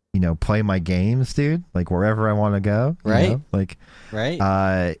 you know, play my games, dude, like wherever I want to go. Right. You know? Like,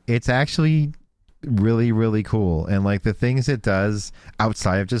 right. It's actually really, really cool. And like the things it does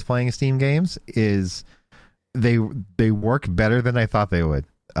outside of just playing Steam games is they work better than I thought they would.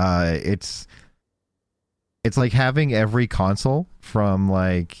 It's like having every console from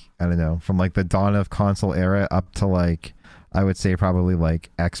like, I don't know, from like the dawn of console era up to like, I would say probably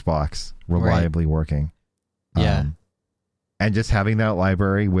like Xbox reliably working. Yeah. And just having that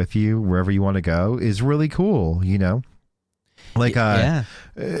library with you wherever you want to go is really cool, you know? Like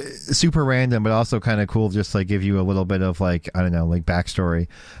super random, but also kind of cool, just like give you a little bit of like, I don't know, like backstory.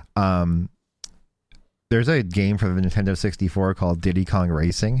 There's a game for the Nintendo 64 called Diddy Kong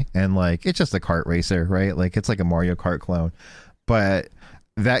Racing, and like it's just a kart racer, right? Like it's like a Mario Kart clone. But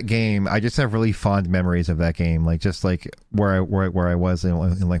that game, I just have really fond memories of that game, like just like where I was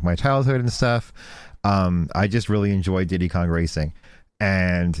in like my childhood and stuff. I just really enjoyed Diddy Kong Racing.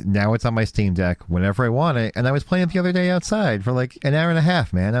 And now it's on my Steam Deck whenever I want it. And I was playing it the other day outside for like an hour and a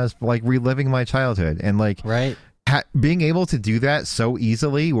half, man. I was like reliving my childhood. And like being able to do that so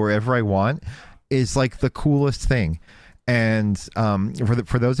easily wherever I want is like the coolest thing. And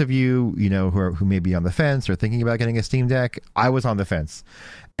for those of you, you know, who may be on the fence or thinking about getting a Steam Deck, I was on the fence.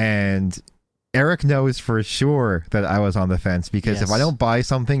 And Eric knows for sure that I was on the fence, because if I don't buy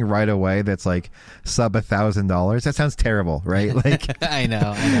something right away that's like sub $1,000, that sounds terrible, right? Like I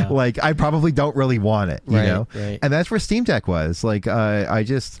know. Like I probably don't really want it, you know? Right. And that's where Steam Deck was. Like it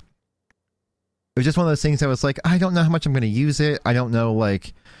was just one of those things that was like, I don't know how much I'm going to use it. I don't know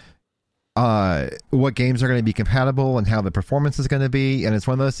like what games are going to be compatible and how the performance is going to be. And it's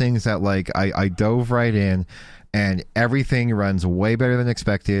one of those things that like I dove right in, and everything runs way better than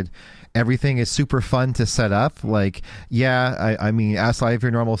expected. Everything is super fun to set up. Like, I mean, outside of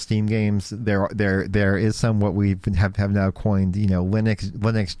your normal Steam games, there is some what we have now coined, you know, Linux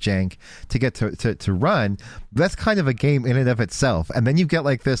jank to get to run. That's kind of a game in and of itself. And then you get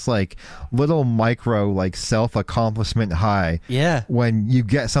like this like little micro like self accomplishment high. Yeah. When you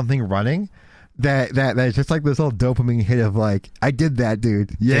get something running. That's just like this little dopamine hit of like, I did that,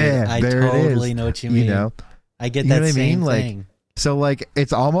 dude. Yeah, dude, there it is. I totally know what you mean. You know, I get that same thing. Like, so like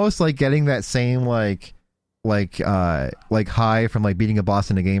it's almost like getting that same like high from like beating a boss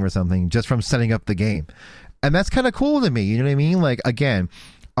in a game or something, just from setting up the game. And that's kind of cool to me, you know what I mean? Like again,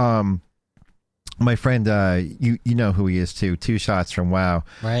 my friend, you know who he is too, Two Shots from WoW.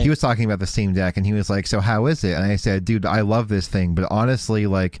 Right. He was talking about the Steam Deck, and he was like, so how is it? And I said, dude, I love this thing, but honestly,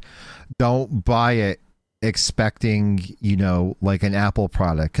 like, don't buy it expecting, you know, like an Apple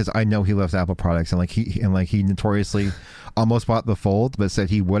product, because I know he loves Apple products, and he notoriously almost bought the Fold, but said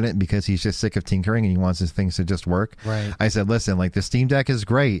he wouldn't because he's just sick of tinkering and he wants his things to just work. Right. I said, listen, like the Steam Deck is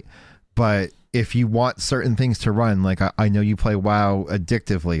great, but if you want certain things to run, like I know you play WoW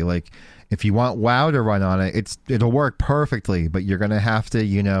addictively, like if you want WoW to run on it, it'll work perfectly, but you're gonna have to,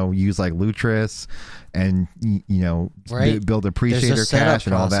 you know, use like Lutris and you know, build appreciator cache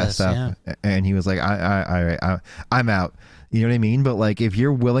and all that stuff. Yeah. And he was like, I'm out. You know what I mean? But like, if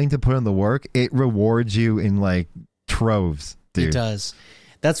you're willing to put in the work, it rewards you in like troves, dude. It does.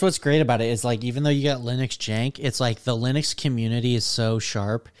 That's what's great about it, is like, even though you got Linux jank, it's like the Linux community is so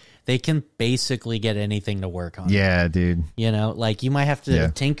sharp. They can basically get anything to work on. Yeah, dude. You know, like you might have to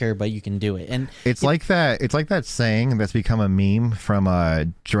tinker, but you can do it. And it's like that saying that's become a meme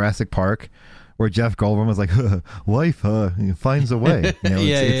from Jurassic Park, where Jeff Goldblum was like, life finds a way. You know,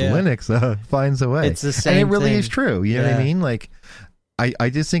 it's Linux finds a way. It's the same and it really thing. is true. You know what I mean? Like, I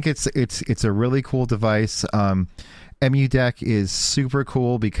just think it's a really cool device. MU Deck is super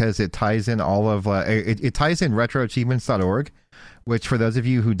cool because it ties in all of it ties in retroachievements.org, which for those of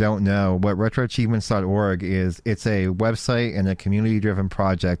you who don't know what retroachievements.org is, it's a website and a community driven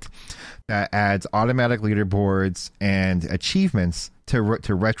project that adds automatic leaderboards and achievements to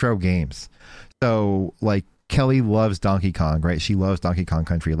retro games. So like Kelly loves Donkey Kong, right? She loves Donkey Kong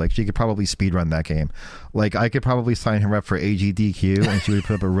Country. Like, she could probably speedrun that game. Like, I could probably sign her up for AGDQ, and she would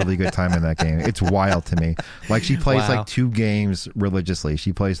put up a really good time in that game. It's wild to me. Like, she plays, like, 2 games religiously.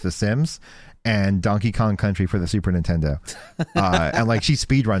 She plays The Sims and Donkey Kong Country for the Super Nintendo. And, like, she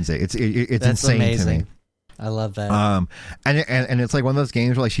speedruns it. It's That's insane amazing. to me. I love that. And it's like one of those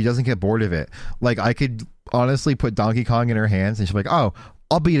games where, like, she doesn't get bored of it. Like, I could honestly put Donkey Kong in her hands, and she's like, oh,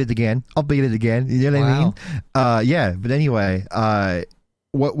 I'll beat it again. You know what I mean? Yeah. But anyway,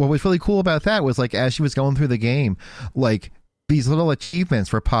 what was really cool about that was, like, as she was going through the game, like, these little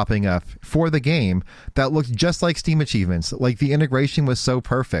achievements were popping up for the game that looked just like Steam achievements. Like, the integration was so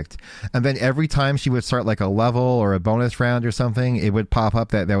perfect. And then every time she would start, like, a level or a bonus round or something, it would pop up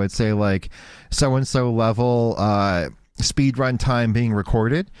that would say, like, so-and-so level, speedrun time being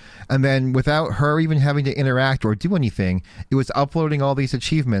recorded. And then without her even having to interact or do anything, it was uploading all these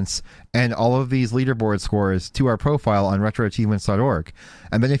achievements and all of these leaderboard scores to our profile on retroachievements.org.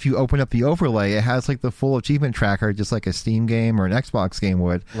 And then if you open up the overlay, it has, like, the full achievement tracker, just like a Steam game or an Xbox game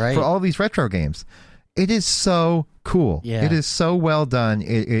would, right, for all of these retro games. It is so cool. Yeah. It is so well done.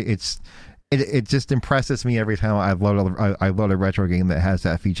 It just impresses me every time I load a retro game that has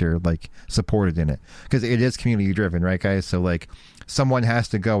that feature, like, supported in it, because it is community driven, right, guys? So, like, someone has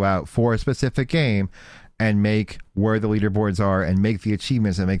to go out for a specific game and make where the leaderboards are and make the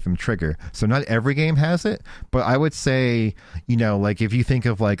achievements and make them trigger. So not every game has it, but I would say, you know, like, if you think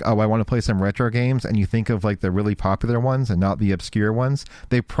of, like, oh, I want to play some retro games, and you think of, like, the really popular ones and not the obscure ones,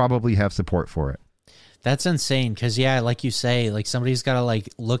 they probably have support for it. That's insane, because, yeah, like you say, like, somebody's got to, like,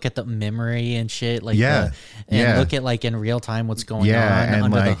 look at the memory and shit, like, look at, like, in real time what's going on and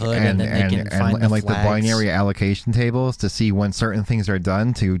under like, the hood, and then they can find the like flags. the binary allocation tables to see when certain things are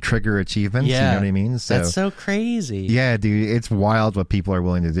done to trigger achievements. Yeah. You know what I mean? So that's so crazy. Yeah, dude, it's wild what people are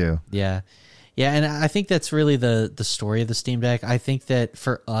willing to do. Yeah. Yeah, and I think that's really the story of the Steam Deck. I think that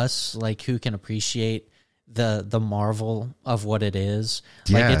for us, like, who can appreciate the marvel of what it is,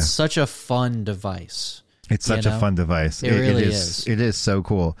 like, it's such a fun device. It's such a fun device. It really is. It is so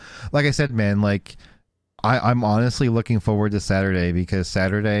cool. Like I said, man, like, I'm honestly looking forward to Saturday, because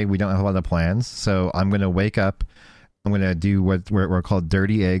Saturday we don't have a lot of plans. So I'm going to wake up. I'm going to do what we're called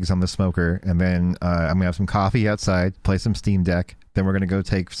dirty eggs on the smoker. And then I'm going to have some coffee outside, play some Steam Deck. Then we're going to go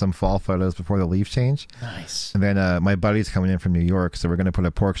take some fall photos before the leaves change. Nice. And then my buddy's coming in from New York, so we're going to put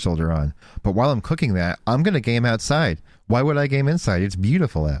a pork shoulder on. But while I'm cooking that, I'm going to game outside. Why would I game inside? It's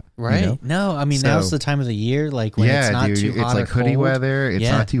beautiful out. Right. You know? No, I mean, now's the time of the year, like, when it's not too hot. It's like hoodie cold weather. It's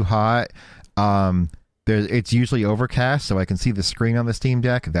not too hot. It's usually overcast, so I can see the screen on the Steam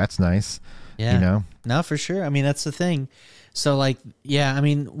Deck. That's nice. Yeah. You know? No, for sure. I mean, that's the thing. So, like, yeah, I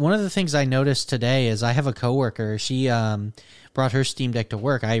mean, one of the things I noticed today is I have a coworker. She brought her Steam Deck to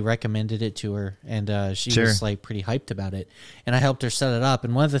work. I recommended it to her, and she was, like, pretty hyped about it. And I helped her set it up.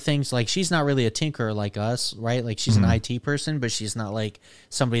 And one of the things, like, she's not really a tinkerer like us, right? Like, she's an IT person, but she's not, like,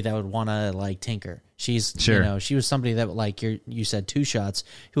 somebody that would want to, like, tinker. She's, you know, she was somebody that, like, you said, 2 shots,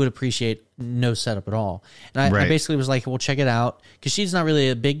 who would appreciate no setup at all. And I basically was like, well, check it out, because she's not really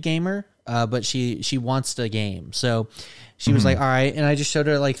a big gamer, but she wants to game. So she was like, all right. And I just showed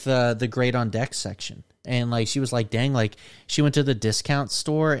her, like, the Great on Deck section. And, like, she was like, dang, like, she went to the discount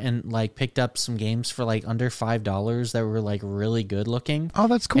store and, like, picked up some games for, like, under $5 that were, like, really good looking. Oh,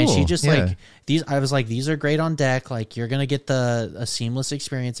 that's cool. And she just, like, I was like, these are great on deck. Like, you're going to get a seamless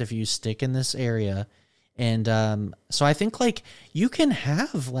experience if you stick in this area. And so I think, like, you can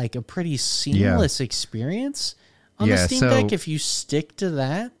have, like, a pretty seamless experience on the Steam Deck if you stick to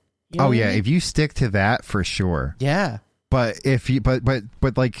that. You know what I mean? If you stick to that, for sure. Yeah. But if you,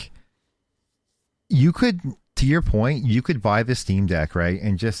 but like, you could, to your point, you could buy the Steam Deck, right,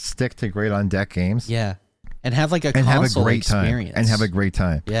 and just stick to Great on Deck games. Yeah. And have, like, a console experience. And have a great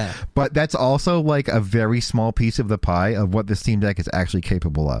time. Yeah. But that's also, like, a very small piece of the pie of what the Steam Deck is actually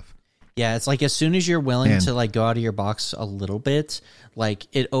capable of. Yeah, it's like, as soon as you're willing to, like, go out of your box a little bit, like,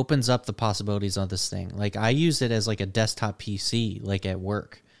 it opens up the possibilities of this thing. Like, I use it as, like, a desktop PC, like, at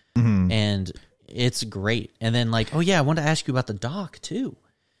work. Mm-hmm. And it's great. And then, like, oh, yeah, I want to ask you about the dock, too.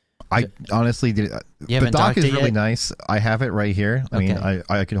 I honestly did. The dock is really nice. I have it right here. I mean,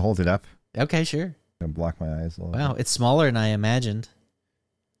 I can hold it up. Okay, sure. And block my eyes a little bit. It's smaller than I imagined.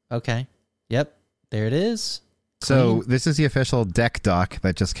 Okay. Yep. There it is. So this is the official deck dock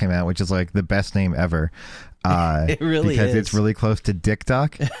that just came out, which is like the best name ever. It really because is. it's really close to Dick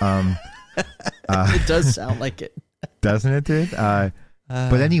Dock. It does sound like it, doesn't it, dude? But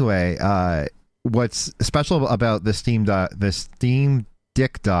anyway, what's special about the Steam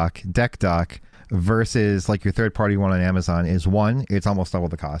deck dock versus like your third party one on Amazon is one, it's almost double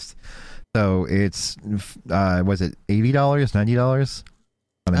the cost. So it's was it $80, $90?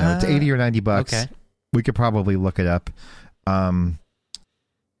 I don't know. It's 80 or $90. Okay. We could probably look it up.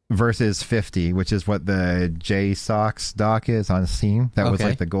 Versus 50, which is what the JSOX dock is on Steam. That was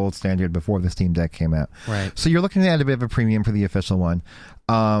like the gold standard before the Steam Deck came out. Right. So you're looking at a bit of a premium for the official one.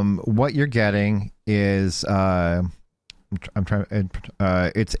 What you're getting is it's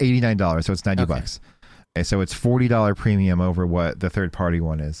 $89, so it's $90. Okay, so it's $40 premium over what the third party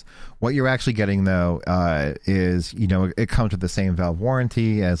one is. What you're actually getting though is, you know, it comes with the same Valve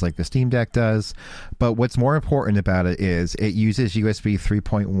warranty as like the Steam Deck does, but what's more important about it is it uses USB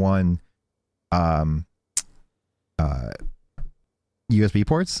 3.1 USB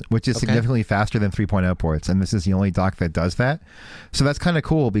ports, which is significantly faster than 3.0 ports, and this is the only dock that does that. So that's kind of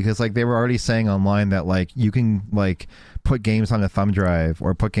cool because like they were already saying online that like you can like put games on a thumb drive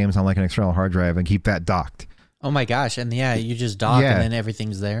or put games on like an external hard drive and keep that docked. Oh my gosh! And you just dock and then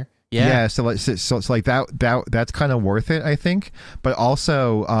everything's there. Yeah. So like that's kind of worth it, I think. But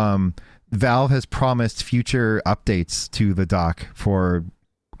also, Valve has promised future updates to the dock for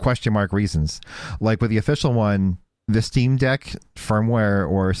question mark reasons. Like with the official one, the Steam Deck firmware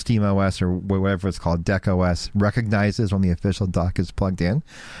or Steam OS or whatever it's called, Deck OS, recognizes when the official dock is plugged in,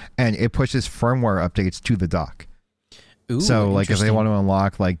 and it pushes firmware updates to the dock. Ooh, so like if they want to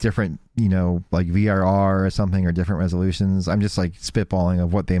unlock like different, you know, like VRR or something or different resolutions, I'm just like spitballing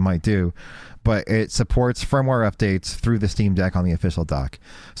of what they might do, but it supports firmware updates through the Steam Deck on the official dock.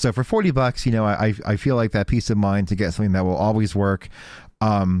 So for $40, you know, I feel like that peace of mind to get something that will always work.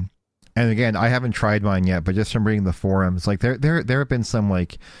 And again, I haven't tried mine yet, but just from reading the forums, like there have been some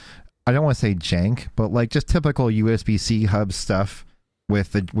like, I don't want to say jank, but like just typical USB-C hub stuff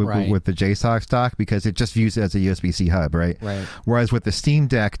with the with the JSOX dock, because it just views it as a USB-C hub, right? Right. Whereas with the Steam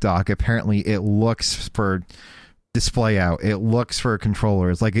Deck dock, apparently it looks for display out, it looks for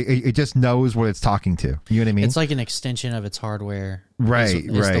controllers, like it just knows what it's talking to. You know what I mean? It's like an extension of its hardware. Right, is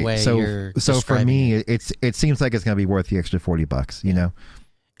right. The way So for me, it seems like it's going to be worth the extra $40. You know.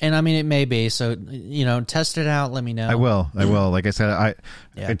 And I mean, it may be. So, you know, test it out. Let me know. I will. Like I said,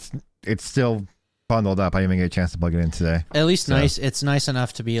 it's still bundled up. I didn't even get a chance to plug it in today. At least nice. It's nice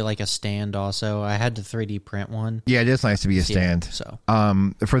enough to be like a stand. Also, I had to 3D print one. Yeah, it is nice to be a stand. So,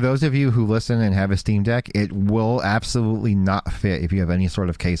 for those of you who listen and have a Steam Deck, it will absolutely not fit if you have any sort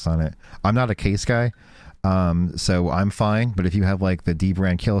of case on it. I'm not a case guy. So I'm fine. But if you have like the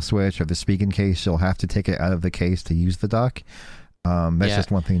D-brand kill switch or the speaking case, you'll have to take it out of the case to use the dock. That's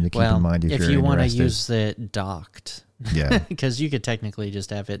just one thing to keep in mind if you're you want to interested. use it docked. Yeah, because you could technically just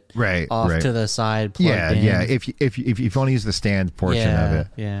have it off to the side, plugged in. Yeah. If you want to use the stand portion of it,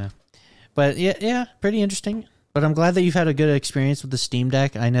 yeah. But yeah, pretty interesting. But I'm glad that you've had a good experience with the Steam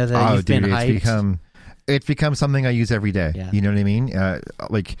Deck. I know that you've been hyped. It's become something I use every day. Yeah. You know what I mean?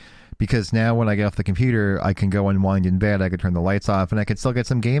 Because now when I get off the computer, I can go unwind in bed. I could turn the lights off, and I can still get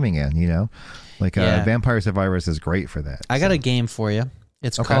some gaming in. You know, Vampire Survivors is great for that. I got a game for you.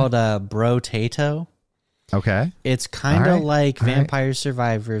 It's called Brotato. Okay. It's kind of like Vampire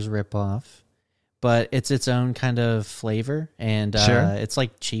Survivors ripoff, but it's its own kind of flavor, and it's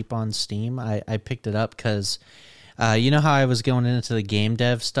like cheap on Steam. I picked it up because you know how I was going into the game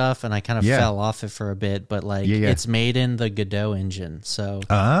dev stuff, and I kind of fell off it for a bit, but it's made in the Godot engine, so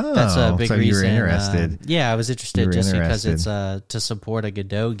that's a big reason. You were interested. I was interested because it's to support a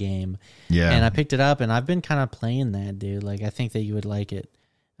Godot game. Yeah, and I picked it up, and I've been kind of playing that, dude. Like, I think that you would like it.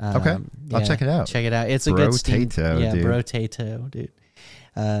 Okay, I'll check it out. Check it out. It's a good Steam. Brotato, dude.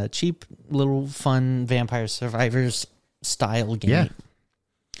 Cheap little fun Vampire Survivors style game. Yeah,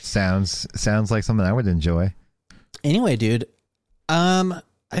 sounds like something I would enjoy. Anyway, dude, I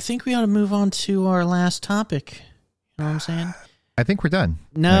think we ought to move on to our last topic. You know what I'm saying? I think we're done.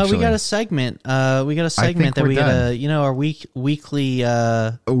 No, we got a segment. That we gotta, our weekly,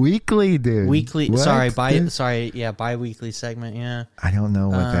 dude. Bi-weekly segment. Yeah. I don't know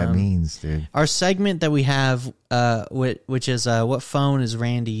what that means, dude. Our segment that we have, which is what phone is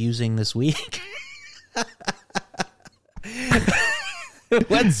Randy using this week?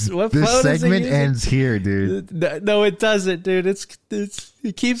 What phone this segment ends here, dude. No, it doesn't, dude.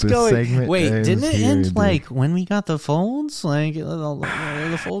 It keeps going. Wait, didn't it end like when we got the folds, like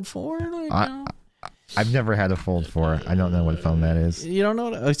the Fold 4? I've never had a Fold 4. I don't know what phone that is. You don't know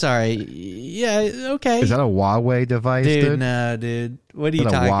what? Oh, sorry. Yeah, okay. Is that a Huawei device, dude? No, dude. What are you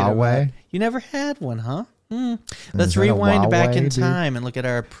talking about? You never had one, huh? Let's rewind back in time and look at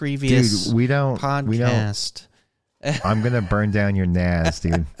our previous podcast. I'm going to burn down your NAS,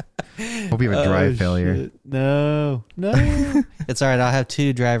 dude. Hope you have a drive failure. Shit. No. It's all right. I'll have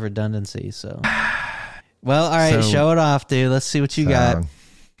 2 drive redundancy, so. Well, all right. Show it off, dude. Let's see what you got.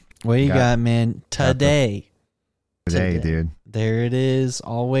 What you got, man? Today, dude. There it is.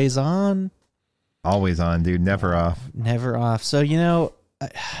 Always on. Always on, dude. Never off. Never off. So, you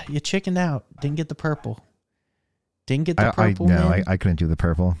chickened out. Didn't get the purple. No, I couldn't do the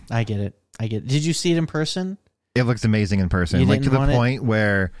purple. I get it. Did you see it in person? It looks amazing in person. Like to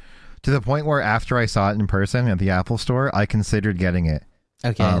the point where after I saw it in person at the Apple store, I considered getting it.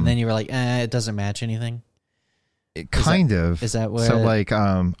 Okay, and then you were like, it doesn't match anything. Is that where? So like,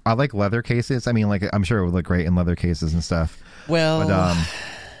 I like leather cases. I mean, like, I'm sure it would look great in leather cases and stuff. Well, but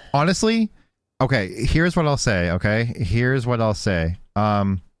honestly, okay. Here's what I'll say.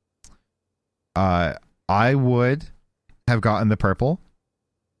 I would have gotten the purple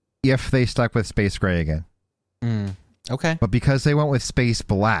if they stuck with space gray again. Okay. But because they went with space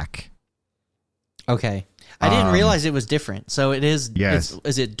black. Okay. I didn't realize it was different. So it is. Yes.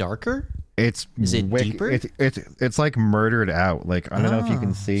 Is it darker? Is it deeper? It's like murdered out. Like, I don't know if you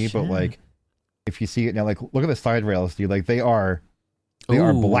can see, but like, if you see it now, like, look at the side rails, dude. Like, they are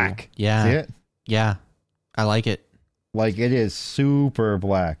black. Yeah. See it? Yeah. I like it. Like, it is super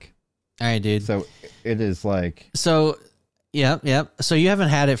black. All right, dude. So it is like. So, yeah. So you haven't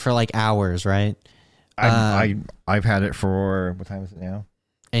had it for like hours, right? I've had it for, what time is it now?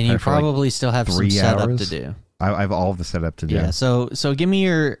 And you probably still have some setup to do. I have all of the setup to do. Yeah. So give me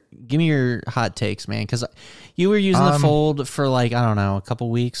your hot takes, man, because you were using the Fold for like, I don't know, a couple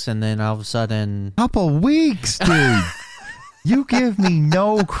weeks, and then all of a sudden, couple weeks, dude. You give me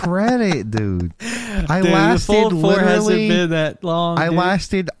no credit, dude. The Fold 4 hasn't been that long. I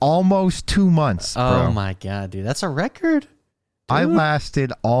lasted almost 2 months. Oh bro. My god, dude, that's a record. I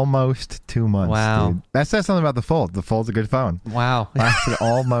lasted almost 2 months. Wow. Dude. That says something about the Fold. The Fold's a good phone. Wow. Lasted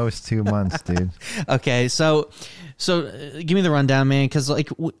almost 2 months, dude. Okay, so give me the rundown, man, because like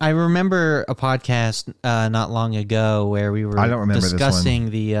I remember a podcast not long ago where we were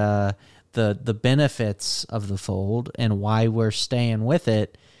discussing the benefits of the Fold and why we're staying with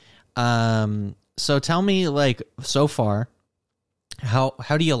it. So tell me, like, so far, how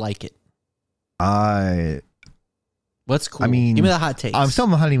do you like it? What's cool? I mean, give me the hot takes. I'm still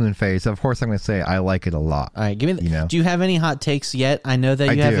in the honeymoon phase. So of course, I'm going to say I like it a lot. All right, give me. Do you have any hot takes yet? I know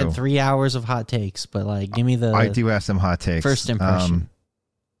that you haven't 3 hours of hot takes, but like, give me the. I do have some hot takes. First impression.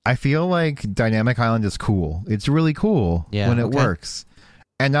 I feel like Dynamic Island is cool. It's really cool when it works,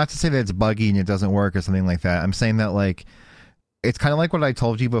 and not to say that it's buggy and it doesn't work or something like that. I'm saying that like. It's kind of like what I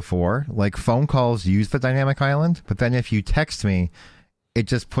told you before. Like, phone calls use the Dynamic Island, but then if you text me, it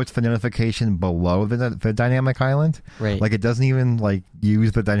just puts the notification below the Dynamic Island. Right. Like, it doesn't even like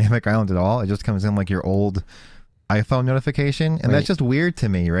use the Dynamic Island at all. It just comes in like your old iPhone notification, and that's just weird to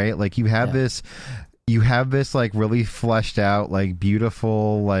me, right? Like, you have this like really fleshed out, like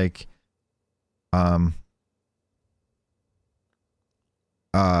beautiful, like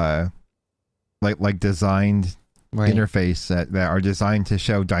designed interface that are designed to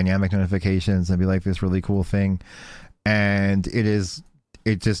show dynamic notifications and be like this really cool thing, and it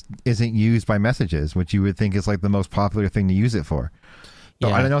just isn't used by messages, which you would think is like the most popular thing to use it for. So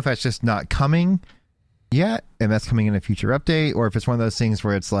I don't know if that's just not coming yet and that's coming in a future update, or if it's one of those things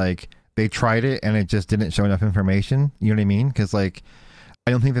where it's like they tried it and it just didn't show enough information. You know what I mean? Because like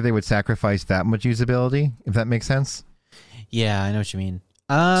I don't think that they would sacrifice that much usability, if that makes sense. Yeah, I know what you mean.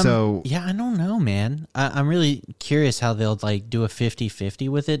 So yeah, I don't know, man. I'm really curious how they'll like do a 50-50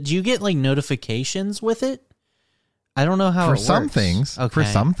 with it. Do you get like notifications with it? I don't know how for it some works. things. Okay. For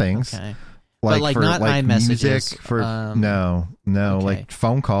some things, okay. like, but like for not like iMessages. Music for no, okay. like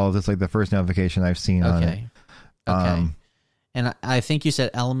phone calls. It's like the first notification I've seen on it. Okay. And I think you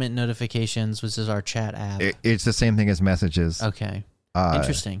said Element notifications, which is our chat app. It's the same thing as messages. Okay.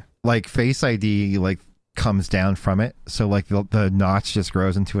 Interesting. Like Face ID, like comes down from it, so like the notch just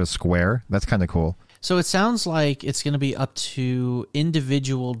grows into a square. That's kind of cool. So it sounds like it's going to be up to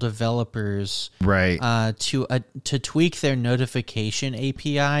individual developers, right, to tweak their notification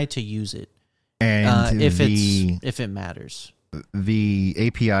API to use it, and if it matters. The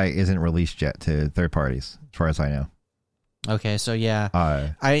API isn't released yet to third parties, as far as I know. Okay, so yeah,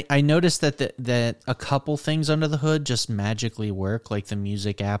 I noticed that a couple things under the hood just magically work, like the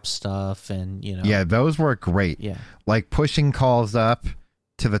music app stuff, and those work great. Yeah, like pushing calls up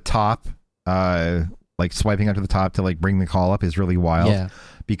to the top like swiping up to the top to like bring the call up is really wild. Yeah.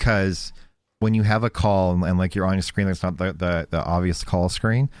 Because when you have a call and like you're on your screen, that's not the obvious call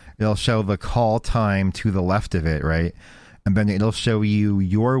screen. It'll show the call time to the left of it, right? And then it'll show you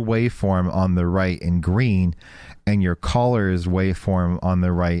your waveform on the right in green, and your caller's waveform on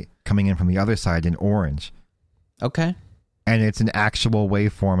the right coming in from the other side in orange. Okay. And it's an actual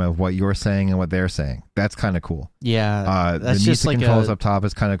waveform of what you're saying and what they're saying. That's kind of cool. Yeah. The music like controls up top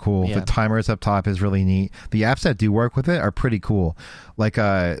is kind of cool. Yeah. The timers up top is really neat. The apps that do work with it are pretty cool. Like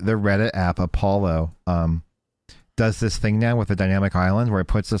the Reddit app Apollo does this thing now with the dynamic island where it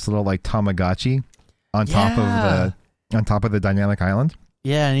puts this little like Tamagotchi on top of the dynamic island.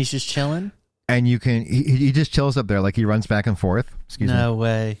 Yeah, and he's just chilling. And you can he just chills up there, like he runs back and forth. Excuse me. No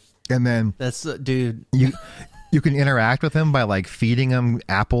way. And then That's dude. You can interact with him by like feeding him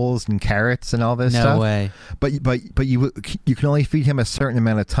apples and carrots and all this stuff. No way. But you can only feed him a certain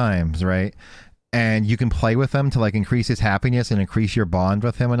amount of times, right? And you can play with him to like increase his happiness and increase your bond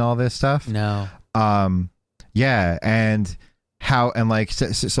with him and all this stuff. No. Yeah, and how and like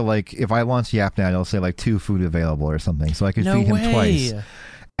so like if I launch the app now, it'll say like 2 food available or something, so I can feed him twice.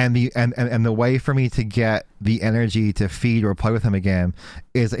 And the way for me to get the energy to feed or play with him again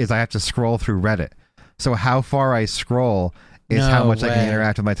is I have to scroll through Reddit. So how far I scroll is how much I can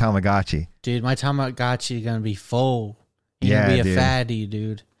interact with my Tamagotchi. Dude, my Tamagotchi is going to be full. You're Yeah, going to be a dude. fatty,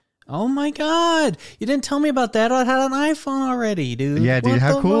 dude. Oh my God. You didn't tell me about that. I had an iPhone already, dude. Yeah, dude. What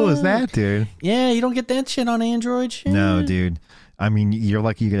How the cool is fuck? that, dude? Yeah, you don't get that shit on Android shit. No, dude. I mean, you're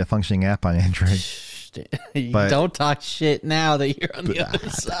lucky you get a functioning app on Android. You But- don't talk shit now that you're on the other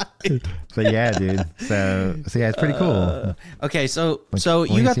side. But yeah, dude. So yeah, it's pretty cool. Okay, so Let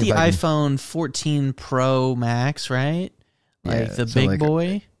you me got see the if I can- iPhone 14 Pro Max, right? Like Yeah, the so big like-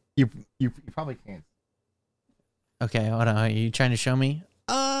 boy. You probably can't. Okay, hold on. Are you trying to show me?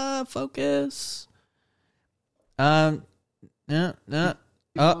 Focus. No. You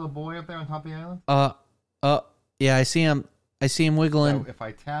Oh. the boy up there on top of the island? Yeah, I see him. I see him wiggling. So if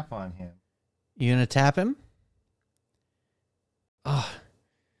I tap on him, You gonna tap him? Oh,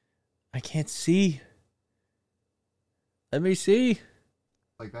 I can't see. Let me see.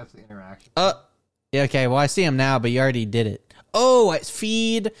 like that's the interaction. Yeah, okay. Well, I see him now, but you already did it. Oh, it's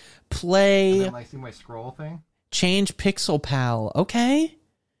feed, play, And then I see my scroll thing. change pixel pal. Okay.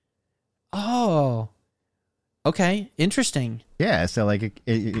 Oh. Okay. Interesting. Yeah, so like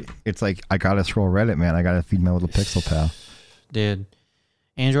it's like I gotta scroll Reddit, man. I gotta feed my little pixel pal. Dude.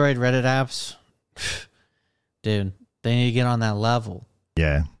 Android Reddit apps. Dude, they need to get on that level.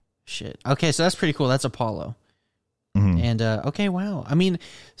 Yeah. Shit. Okay, so that's pretty cool. That's Apollo. Mhm. And okay, wow. I mean,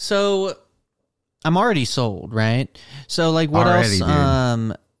 so I'm already sold, right? So like what Already, else?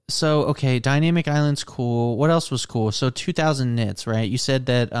 dude. So okay, Dynamic Island's cool. What else was cool? So 2000 nits, right? You said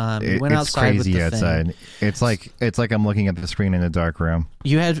that you went It's outside with crazy the outside. thing. It's like I'm looking at the screen in a dark room.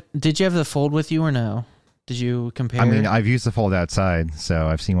 Did you have the Fold with you or no? Did you compare? I mean, I've used the Fold outside, so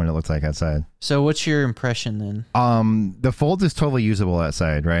I've seen what it looks like outside. So what's your impression then? The Fold is totally usable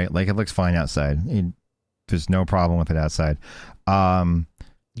outside, right? Like it looks fine outside. There's no problem with it outside.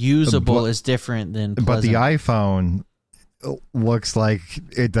 Usable but- is different than But pleasant. the iPhone looks like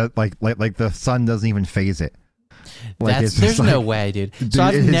it does, like the sun doesn't even phase it. Like it's There's just no like- way, dude. Dude, So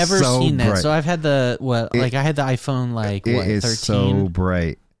I've it is never so seen that. bright. So I've had I had the iPhone It 13. is so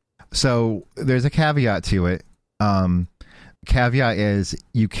bright. So there's a caveat to it. Caveat is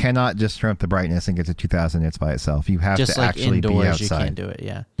you cannot just turn up the brightness and get to 2000 nits by itself. You have Just to like actually be indoors, outside. you can't do it.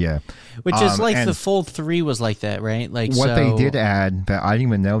 Yeah, Yeah. which is like and the Fold 3 was like that, right? Like what so, they did add that I didn't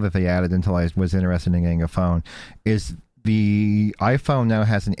even know that they added until I was interested in getting a phone is the iPhone now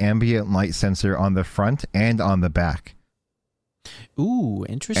has an ambient light sensor on the front and on the back. Ooh,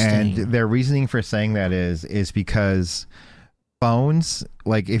 interesting. And their reasoning for saying that is because phones,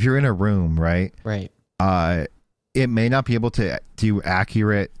 like if you're in a room, right? right. It may not be able to do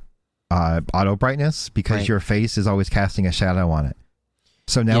accurate auto brightness because Right. your face is always casting a shadow on it.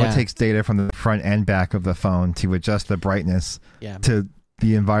 So now Yeah. it takes data from the front and back of the phone to adjust the brightness Yeah, to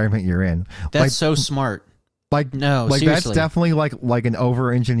the environment you're in. that's like- so smart. Like No, like seriously. that's definitely like an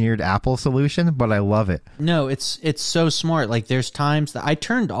over-engineered Apple solution, but I love it. No, it's so smart. Like there's times that I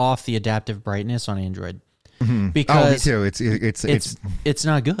turned off the adaptive brightness on Android Oh, me because too. It's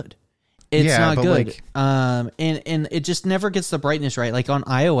not good. It's Yeah, not but, good. like- And it just never gets the brightness right. Like on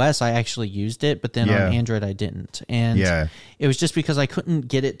iOS, I actually used it, but then Yeah. on Android, I didn't. And yeah. it was just because I couldn't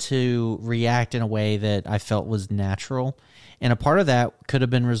get it to react in a way that I felt was natural. And a part of that could have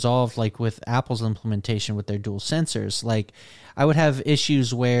been resolved like with Apple's implementation with their dual sensors. Like I would have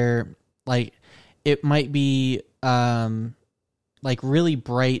issues where like it might be like really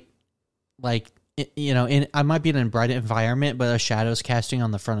bright like I might be in a bright environment, but a shadow's casting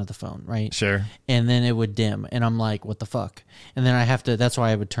on the front of the phone, right? Sure. And then it would dim, and I'm like, what the fuck? And then I have to. That's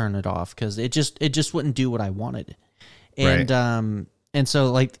why I would turn it off, because it just wouldn't do what I wanted. And right. And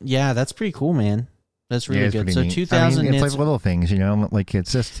so like, yeah, that's pretty cool, man. That's really good. So neat. 2,000 it's nits. like little things, like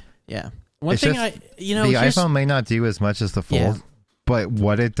it's just One thing the iPhone may not do as much as the Fold, but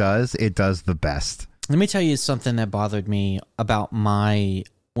what it does the best. Let me tell you something that bothered me about my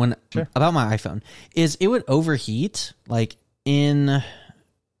iPhone is it would overheat like in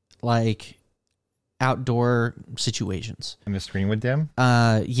like outdoor situations. And the screen would dim?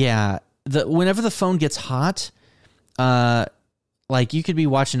 Whenever the phone gets hot, like you could be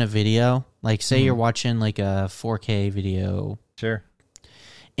watching a video, like say you're watching like a 4K video. Sure.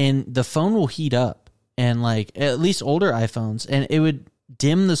 And the phone will heat up, and like at least older iPhones, and it would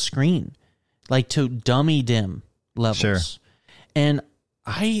dim the screen like to dummy dim levels. Sure. And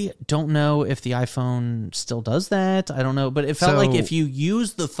I don't know if the iPhone still does that. I don't know, but it felt like if you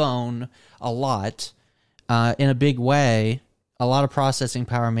use the phone a lot, in a big way, a lot of processing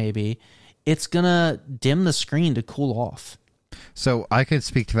power maybe, it's gonna dim the screen to cool off. So I could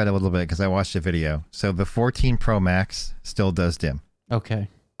speak to that a little bit because I watched a video. So the 14 Pro Max still does dim. Okay.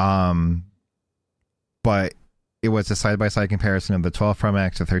 But it was a side-by-side comparison of the 12 Pro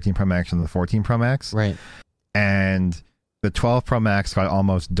Max, the 13 Pro Max, and the 14 Pro Max. Right. And the 12 Pro Max got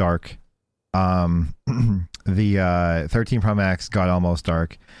almost dark. The 13 Pro Max got almost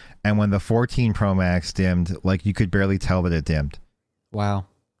dark. And when the 14 Pro Max dimmed, like you could barely tell that it dimmed. Wow.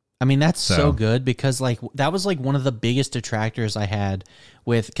 I mean, that's so good because like that was like one of the biggest detractors I had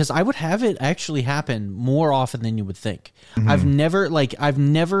with, because I would have it actually happen more often than you would think. Mm-hmm. I've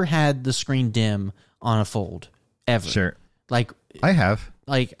never had the screen dim on a Fold ever. Sure. Like I have.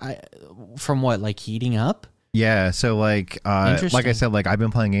 Like from what, like heating up? Yeah, so like I said, like I've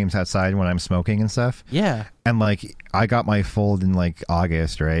been playing games outside when I'm smoking and stuff. Yeah. And like I got my Fold in like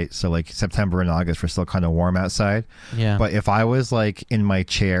August, right? So like September and August were still kind of warm outside. Yeah. But if I was like in my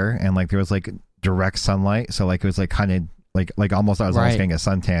chair and like there was like direct sunlight, so like it was like kind of like almost I was almost getting a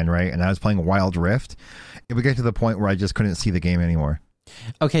suntan, right? And I was playing Wild Rift, it would get to the point where I just couldn't see the game anymore.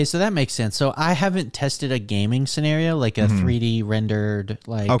 Okay, so that makes sense. So I haven't tested a gaming scenario, like a 3D rendered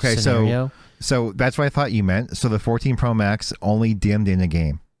like scenario. So that's what I thought you meant. So the 14 Pro Max only dimmed in a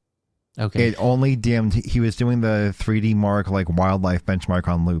game. Okay. It only dimmed. He was doing the 3D Mark like wildlife benchmark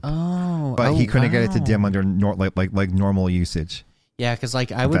on loop. But he couldn't get it to dim under like normal usage. Yeah, because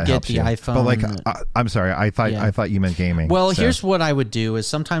like I would get the iPhone. But like I'm sorry, I thought you meant gaming. Well, here's what I would do: is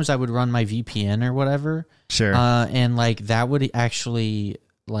sometimes I would run my VPN or whatever. Sure. And like that would actually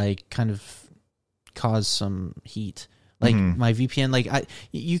like kind of cause some heat. Like my VPN, like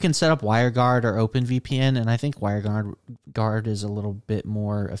you can set up WireGuard or OpenVPN, and I think WireGuard is a little bit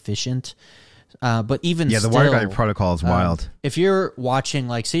more efficient. But even the still, WireGuard protocol is wild. If you're watching,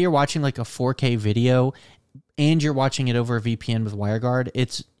 like, say you're watching like a 4K video, and you're watching it over a VPN with WireGuard,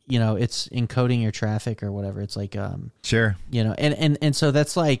 it's it's encoding your traffic or whatever. It's like sure, and so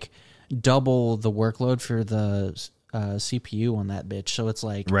that's like double the workload for the CPU on that bitch. So it's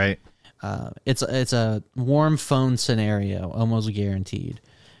like right. It's a warm phone scenario, almost guaranteed.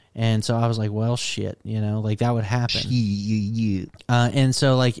 And so I was like, well, shit, like that would happen. And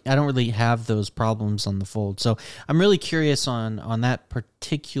so like I don't really have those problems on the Fold. So I'm really curious on that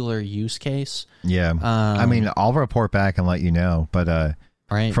particular use case. Yeah. I mean, I'll report back and let you know, but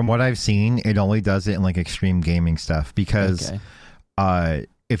from what I've seen, it only does it in like extreme gaming stuff because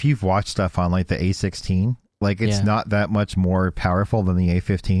if you've watched stuff on like the A16, like it's not that much more powerful than the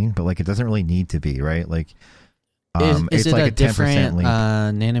A15, but like it doesn't really need to be, right? Like is it's it like a different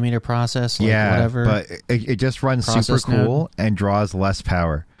nanometer process? Like whatever? But it just runs process super cool and draws less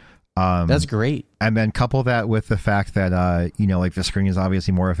power. That's great. And then couple that with the fact that like the screen is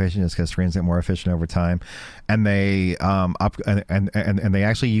obviously more efficient, it's because screens get more efficient over time, and they and they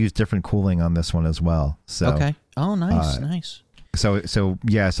actually use different cooling on this one as well. So nice.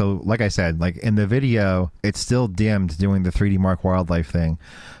 So like I said, like in the video, it's still dimmed doing the 3D Mark wildlife thing,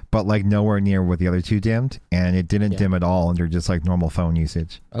 but like nowhere near what the other two dimmed, and it didn't dim at all under just like normal phone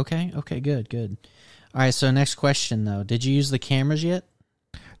usage. Okay, good. All right, so next question though, did you use the cameras yet?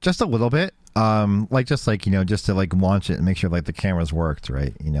 Just a little bit, just to like launch it and make sure like the cameras worked,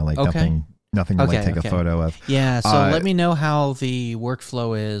 right? Nothing to like take a photo of. Yeah, so let me know how the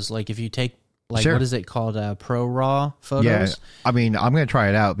workflow is. Like if you take what is it called? Pro Raw photos? Yeah, I mean, I'm going to try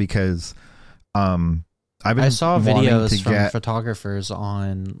it out because I saw videos from photographers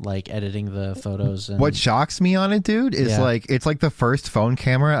on like editing the photos. And what shocks me on it, dude, is like it's like the first phone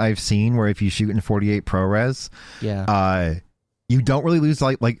camera I've seen where if you shoot in 48 ProRes, you don't really lose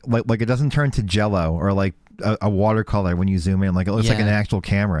like it doesn't turn to jello or like a watercolor when you zoom in. Like it looks like an actual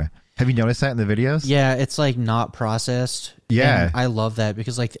camera. Have you noticed that in the videos? Yeah, it's like not processed. Yeah. And I love that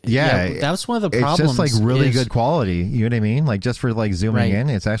because like that was one of the problems. It's just like really good quality. You know what I mean? Like just for like zooming in,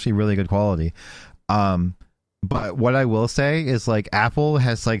 it's actually really good quality. But what I will say is like Apple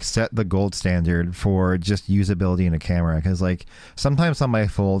has like set the gold standard for just usability in a camera, because like sometimes on my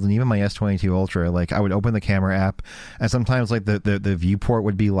Fold and even my S22 Ultra, like I would open the camera app and sometimes like the viewport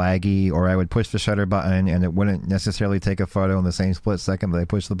would be laggy, or I would push the shutter button and it wouldn't necessarily take a photo in the same split second that I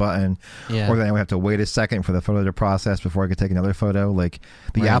push the button, or then I would have to wait a second for the photo to process before I could take another photo. Like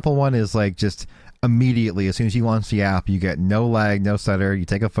the Apple one is like just immediately, as soon as you launch the app, you get no lag, no stutter. You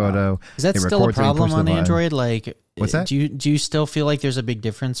take a photo. Is that still a problem on Android? Like, what's that? Do you still feel like there's a big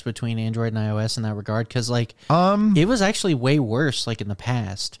difference between Android and iOS in that regard? Because like, it was actually way worse like in the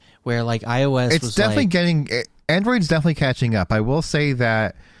past, where like iOS it's was definitely like, getting Android's definitely catching up. I will say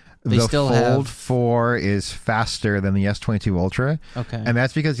that the Fold 4 is faster than the S22 Ultra. Okay. And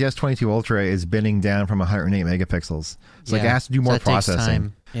that's because the S22 Ultra is binning down from 108 megapixels. So like it has to do more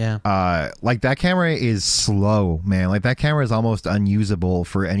processing. Yeah. Like that camera is slow, man. Like that camera is almost unusable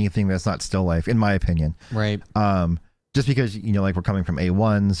for anything that's not still life, in my opinion. Right. Just because, you know, like we're coming from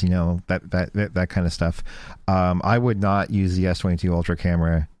A1s, you know, that kind of stuff. I would not use the S22 Ultra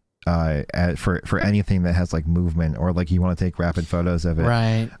camera for anything that has like movement, or like you want to take rapid photos of it,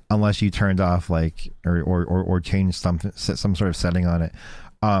 right? Unless you turned off like or changed some sort of setting on it.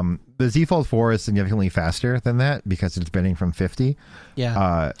 The Z Fold 4 is significantly faster than that because it's binning from 50.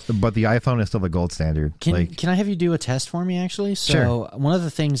 Yeah. But the iPhone is still the gold standard. Can I have you do a test for me actually? So sure. One of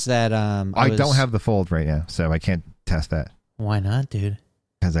the things that I don't have the Fold right now, so I can't test that. Why not, dude?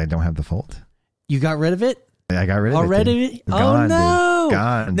 Because I don't have the Fold. You got rid of it? I got rid of it. Already? Gone, oh no! Dude.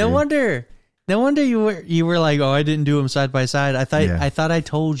 Gone. No dude. wonder. No wonder you were like, oh, I didn't do them side by side. I thought I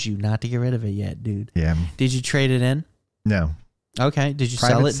told you not to get rid of it yet, dude. Yeah. Did you trade it in? No. Okay. Did you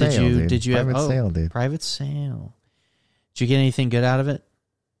private sell it? Sale, Did you private have sale, dude. Private sale. Did you get anything good out of it?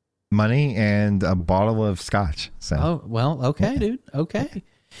 Money and a bottle of scotch. So. Oh well, okay, dude. Okay.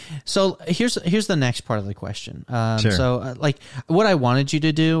 So here's the next part of the question. Sure. So like what I wanted you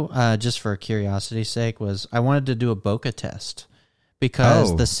to do, just for curiosity's sake, was I wanted to do a bokeh test.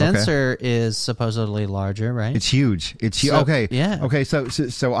 Because the sensor is supposedly larger, right? It's huge. It's huge. So, okay. Yeah. Okay.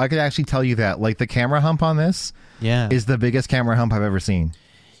 So I could actually tell you that, like, the camera hump on this, is the biggest camera hump I've ever seen.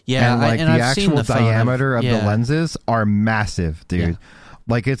 Yeah. And like the I've actual seen the diameter of the lenses are massive, dude. Yeah.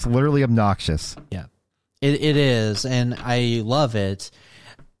 Like it's literally obnoxious. Yeah. It is, and I love it.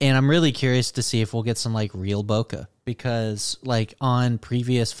 And I'm really curious to see if we'll get some like real bokeh, because like on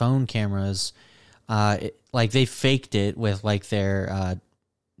previous phone cameras, like they faked it with like their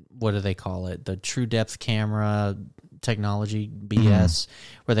what do they call it, the true depth camera technology BS,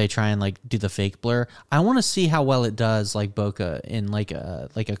 where they try and like do the fake blur. I want to see how well it does like bokeh in like a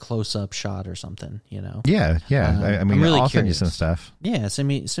close up shot or something, you know. Yeah. I mean, really I'll send you curious. some stuff. Yeah, send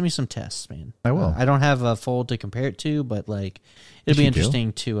me some tests, man. I will. I don't have a Fold to compare it to, but like it'd be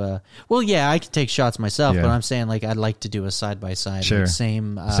interesting to well, yeah, I could take shots myself, but I'm saying like I'd like to do a side by side,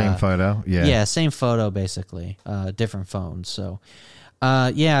 same photo. Yeah, same photo basically, different phones. So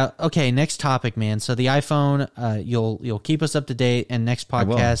okay, next topic, man. So the iPhone, you'll keep us up to date, and next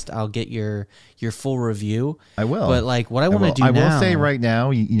podcast I'll get your full review. I will. But like what I want to do now, I will say right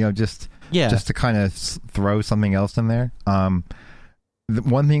now, you know, just to kind of throw something else in there. The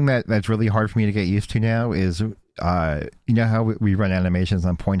one thing that's really hard for me to get used to now is you know how we run animations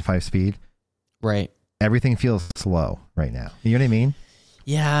on 0.5 speed? Right. Everything feels slow right now. You know what I mean?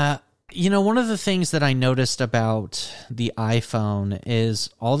 Yeah. You know, one of the things that I noticed about the iPhone is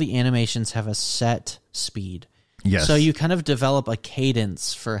all the animations have a set speed. Yes. So you kind of develop a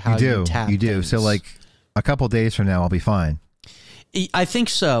cadence for how you tap. You do. things. So like a couple days from now, I'll be fine. I think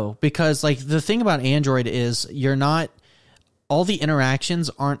so, because like the thing about Android is all the interactions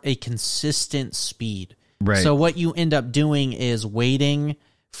aren't a consistent speed. Right. So what you end up doing is waiting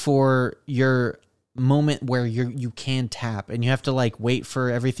for your moment where you can tap, and you have to like wait for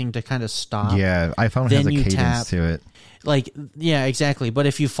everything to kind of stop. Yeah, iPhone then has a you cadence tap. to it. Like, yeah, exactly. But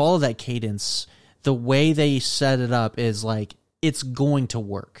if you follow that cadence, the way they set it up is like it's going to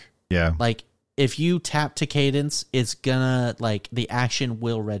work. Yeah. Like if you tap to cadence, it's gonna like the action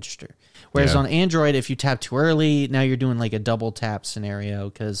will register. Whereas on Android, if you tap too early, now you're doing like a double tap scenario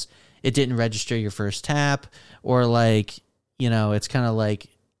because it didn't register your first tap, or like, you know, it's kind of like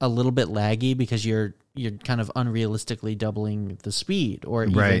a little bit laggy because you're kind of unrealistically doubling the speed, or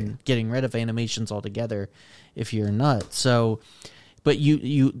even getting rid of animations altogether if you're a nut. So But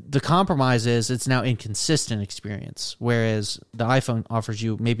the compromise is it's now inconsistent experience, whereas the iPhone offers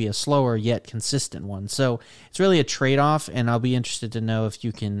you maybe a slower yet consistent one. So it's really a trade-off, and I'll be interested to know if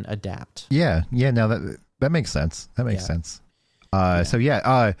you can adapt. Yeah. No, that makes sense. That makes sense. Also,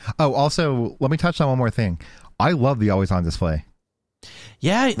 let me touch on one more thing. I love the always-on display.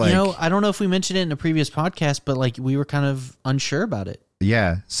 Yeah, I don't know if we mentioned it in a previous podcast, but like we were kind of unsure about it.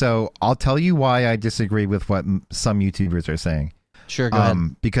 Yeah. So I'll tell you why I disagree with what some YouTubers are saying. Sure, go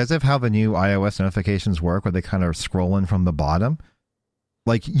ahead. Because of how the new iOS notifications work, where they kind of scroll in from the bottom,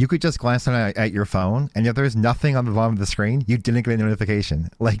 like you could just glance at your phone, and if there's nothing on the bottom of the screen, you didn't get a notification.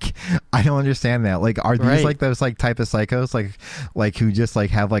 Like, I don't understand that. Like, are these like those like type of psychos, like who just like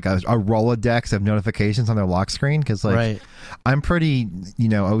have like a Rolodex of notifications on their lock screen? Because like, I'm pretty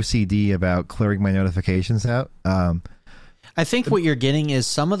OCD about clearing my notifications out. I think what you're getting is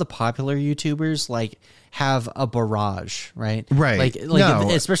some of the popular YouTubers like have a barrage, right? Right. Like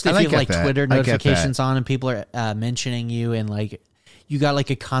especially if you have like Twitter notifications on and people are mentioning you, and like you got like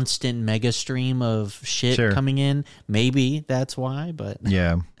a constant mega stream of shit coming in. Maybe that's why, but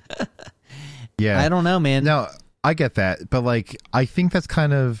yeah. I don't know, man. No, I get that, but like I think that's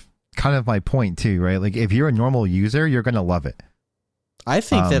kind of my point too, right? Like if you're a normal user, you're gonna love it. I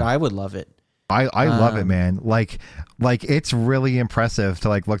think that I would love it. I love it, man. Like it's really impressive to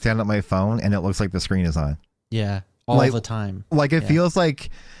like look down at my phone and it looks like the screen is on. Yeah, all the time. Like it feels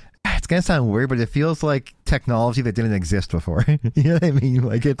like, it's gonna sound weird, but it feels like technology that didn't exist before. You know what I mean?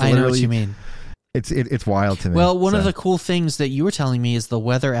 Like it's I know what you mean. It's wild to me. Well, one of the cool things that you were telling me is the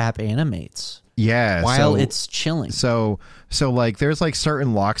weather app animates. Yeah, while it's chilling. So like there's like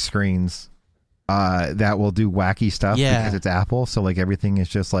certain lock screens that will do wacky stuff because it's Apple, so like everything is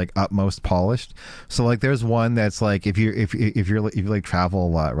just like utmost polished. So like there's one that's like if you like travel a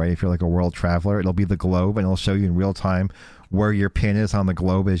lot, right? If you're like a world traveler, it'll be the globe and it'll show you in real time where your pin is on the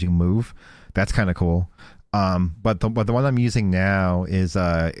globe as you move. That's kind of cool. But the one I'm using now is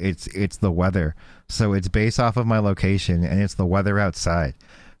it's the weather. So it's based off of my location and it's the weather outside.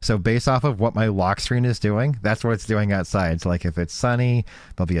 So based off of what my lock screen is doing, that's what it's doing outside. So like if it's sunny,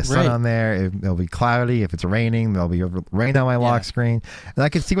 there'll be a sun on there. It'll be cloudy. If it's raining, there'll be rain on my lock screen. And I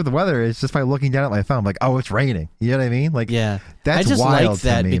can see what the weather is just by looking down at my phone. I'm like, oh, it's raining. You know what I mean? Like, that's I just wild like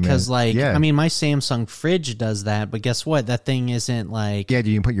that to me, because man. I mean, my Samsung fridge does that, but guess what? That thing isn't like do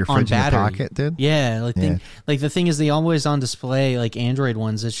you put your fridge in your pocket, dude? Yeah, like the thing is the always on display like Android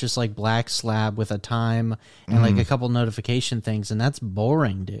ones. It's just like black slab with a time and like a couple notification things, and that's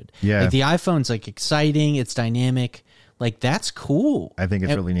boring, dude. Yeah, like the iPhone's like exciting. It's dynamic. Like that's cool. I think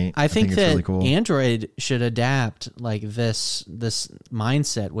it's really neat. I think it's that really cool. Android should adapt like this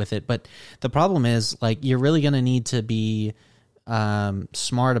mindset with it. But the problem is like you're really going to need to be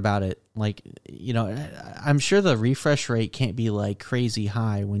smart about it. Like, you know, I'm sure the refresh rate can't be like crazy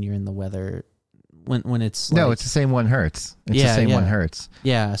high when you're in the weather. When it's no, it's the same 1 hertz. It's the same 1 hertz.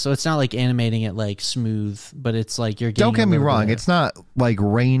 Yeah, so it's not like animating it like smooth, but it's like you're getting. Don't get me wrong. It's not like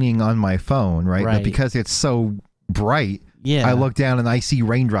raining on my phone, right? But because it's so bright, I look down and I see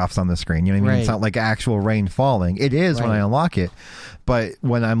raindrops on the screen. You know what I mean? It's not like actual rain falling. It is when I unlock it, but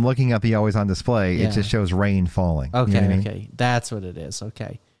when I'm looking at the always on display, it just shows rain falling. Okay, you know what I mean? That's what it is.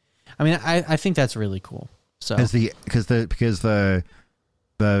 Okay, I mean, I think that's really cool. So because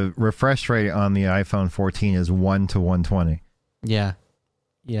the refresh rate on the iPhone 14 is 1 to 120. Yeah.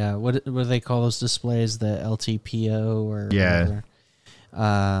 What do they call those displays? The LTPO or whatever.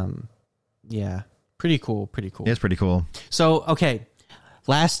 Yeah. Pretty cool. It's pretty cool. So, okay.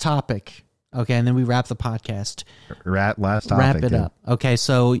 Last topic. Okay, and then we wrap the podcast. Last topic. Wrap it up. Okay,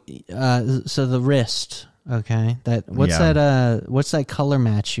 so the wrist. Okay, what's that color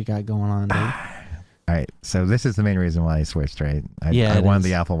match you got going on, dude? All right, so this is the main reason why I switched, right? I wanted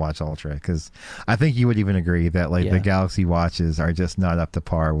the Apple Watch Ultra because I think you would even agree that like the Galaxy Watches are just not up to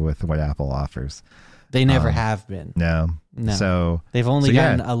par with what Apple offers. They never have been. No. So they've only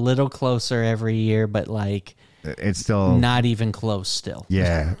gotten a little closer every year, but like it's still not even close. Still,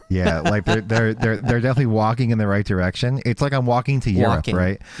 yeah. Like they're definitely walking in the right direction. It's like I'm walking to Europe,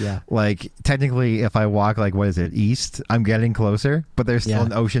 right? Yeah. Like technically, if I walk like what is it east, I'm getting closer, but there's still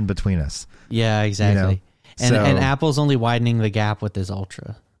an ocean between us. Yeah, exactly. You know? And Apple's only widening the gap with this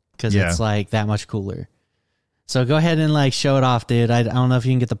Ultra because it's like that much cooler. So go ahead and like show it off, dude. I don't know if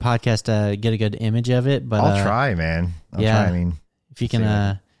you can get the podcast to get a good image of it, but I'll try, man. I'll try. I mean, if you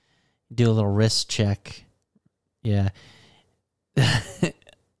can do a little wrist check, yeah.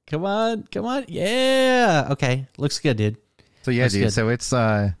 Come on, yeah. Okay, looks good, dude. So yeah, dude. So it's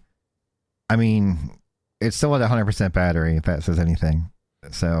I mean, it's still at 100% battery. If that says anything.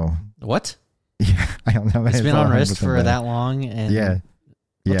 So what? Yeah, I don't know. It's been on wrist for that long, and yeah.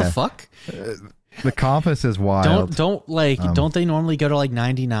 What the fuck? The compass is wild. Don't they normally go to like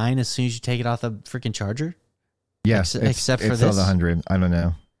 99 as soon as you take it off the freaking charger? Yes, except for it's this. 100. I don't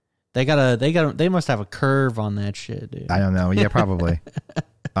know. They must have a curve on that shit, dude. I don't know. Yeah, probably.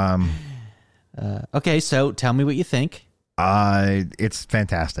 Okay, so tell me what you think. It's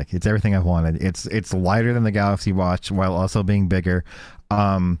fantastic. It's everything I've wanted. It's lighter than the Galaxy Watch while also being bigger.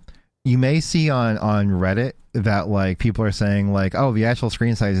 You may see on Reddit that like people are saying like, oh, the actual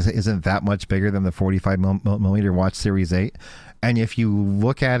screen size isn't that much bigger than the 45 millimeter Watch Series 8. And if you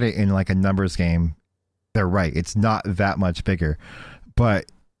look at it in like a numbers game, they're right. It's not that much bigger, but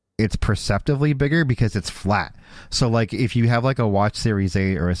it's perceptively bigger because it's flat. So like if you have like a Watch Series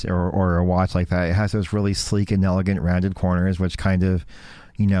 8 or a watch like that, it has those really sleek and elegant rounded corners, which kind of,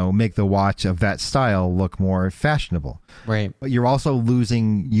 you know, make the watch of that style look more fashionable. Right. But you're also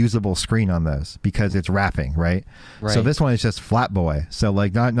losing usable screen on those because it's wrapping, right? So this one is just flat boy. So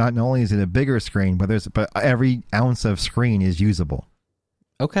like not only is it a bigger screen, but every ounce of screen is usable.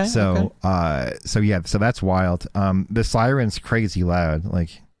 Okay. So so that's wild. The siren's crazy loud.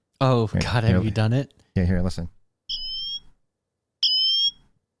 Like, oh God, have you done it? Yeah, here, listen.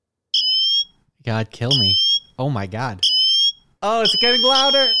 God, kill me. Oh my God. Oh, it's getting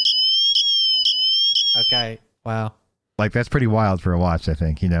louder. Okay. Wow. Like that's pretty wild for a watch, I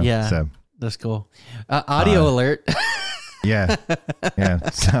think, you know? Yeah. So that's cool. Audio alert. Yeah. Yeah.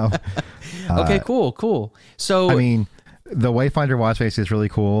 So okay, cool. So I mean, the Wayfinder watch face is really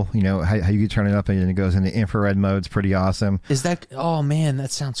cool. You know, how you can turn it up and it goes into infrared mode's pretty awesome. Is that, oh man,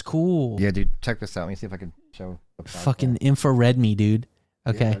 that sounds cool. Yeah, dude, check this out. Let me see if I can show the fucking infrared me, dude.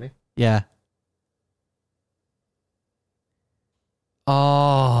 Okay. Yeah.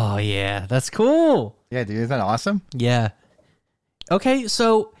 Oh, yeah. That's cool. Yeah, dude. Isn't that awesome? Yeah. Okay,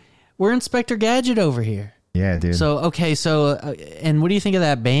 so we're Inspector Gadget over here. Yeah, dude. So, okay, and what do you think of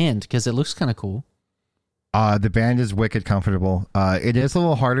that band? Because it looks kind of cool. The band is wicked comfortable. It is a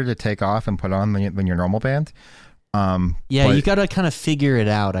little harder to take off and put on than your normal band. Yeah, you got to kind of figure it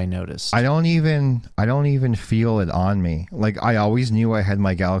out. I noticed. I don't even feel it on me. Like I always knew I had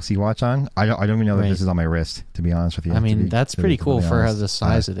my Galaxy Watch on. I don't even know that this is on my wrist. To be honest with you, I mean that's pretty cool for how the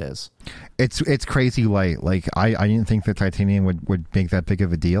size it is. It's crazy light. Like I didn't think the titanium would make that big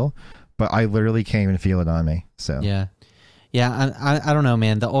of a deal, but I literally can't even feel it on me. So yeah. I don't know,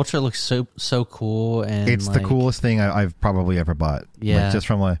 man. The Ultra looks so cool, and it's the coolest thing I've probably ever bought. Yeah, like, just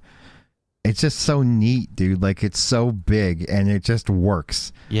from it's just so neat, dude. Like it's so big and it just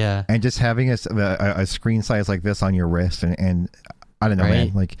works. Yeah, and just having a screen size like this on your wrist and I don't know,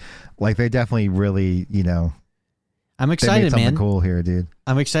 man. Like they definitely really, you know. I'm excited, something man. Cool here, dude.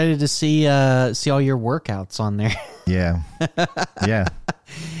 I'm excited to see all your workouts on there. Yeah, yeah,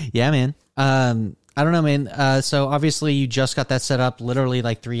 yeah, man. I don't know, man. So obviously you just got that set up literally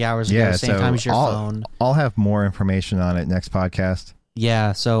like 3 hours ago, same time as your phone. I'll have more information on it next podcast.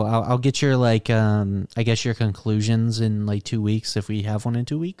 Yeah, so I'll get your I guess your conclusions in like 2 weeks if we have one in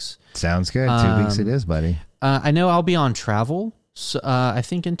 2 weeks. Sounds good. 2 weeks it is, buddy. I know I'll be on travel. So, I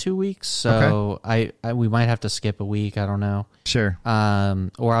think in 2 weeks. So okay. we might have to skip a week. I don't know. Sure.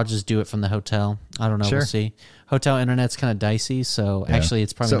 Or I'll just do it from the hotel. I don't know. Sure. We'll see. Hotel internet's kind of dicey, so actually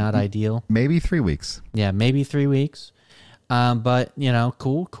it's probably not ideal. Maybe 3 weeks. Yeah, maybe 3 weeks. But you know,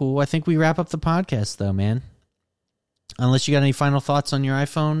 cool. I think we wrap up the podcast though, man. Unless you got any final thoughts on your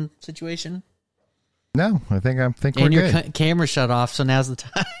iPhone situation. No, I think we're and your good. Camera shut off, so now's the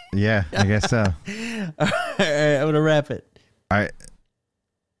time. Yeah, I guess so. All right, I'm gonna wrap it. All right.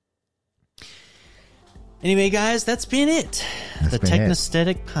 Anyway, guys, that's been it. The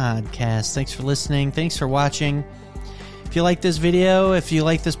Technesthetic Podcast. Thanks for listening. Thanks for watching. If you like this video, if you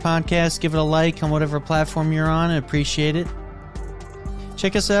like this podcast, give it a like on whatever platform you're on. I appreciate it.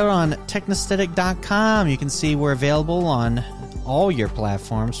 Check us out on technesthetic.com. You can see we're available on all your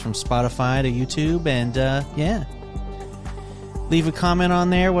platforms from Spotify to YouTube. And yeah, leave a comment on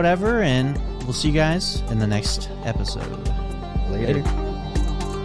there, whatever. And we'll see you guys in the next episode. Later.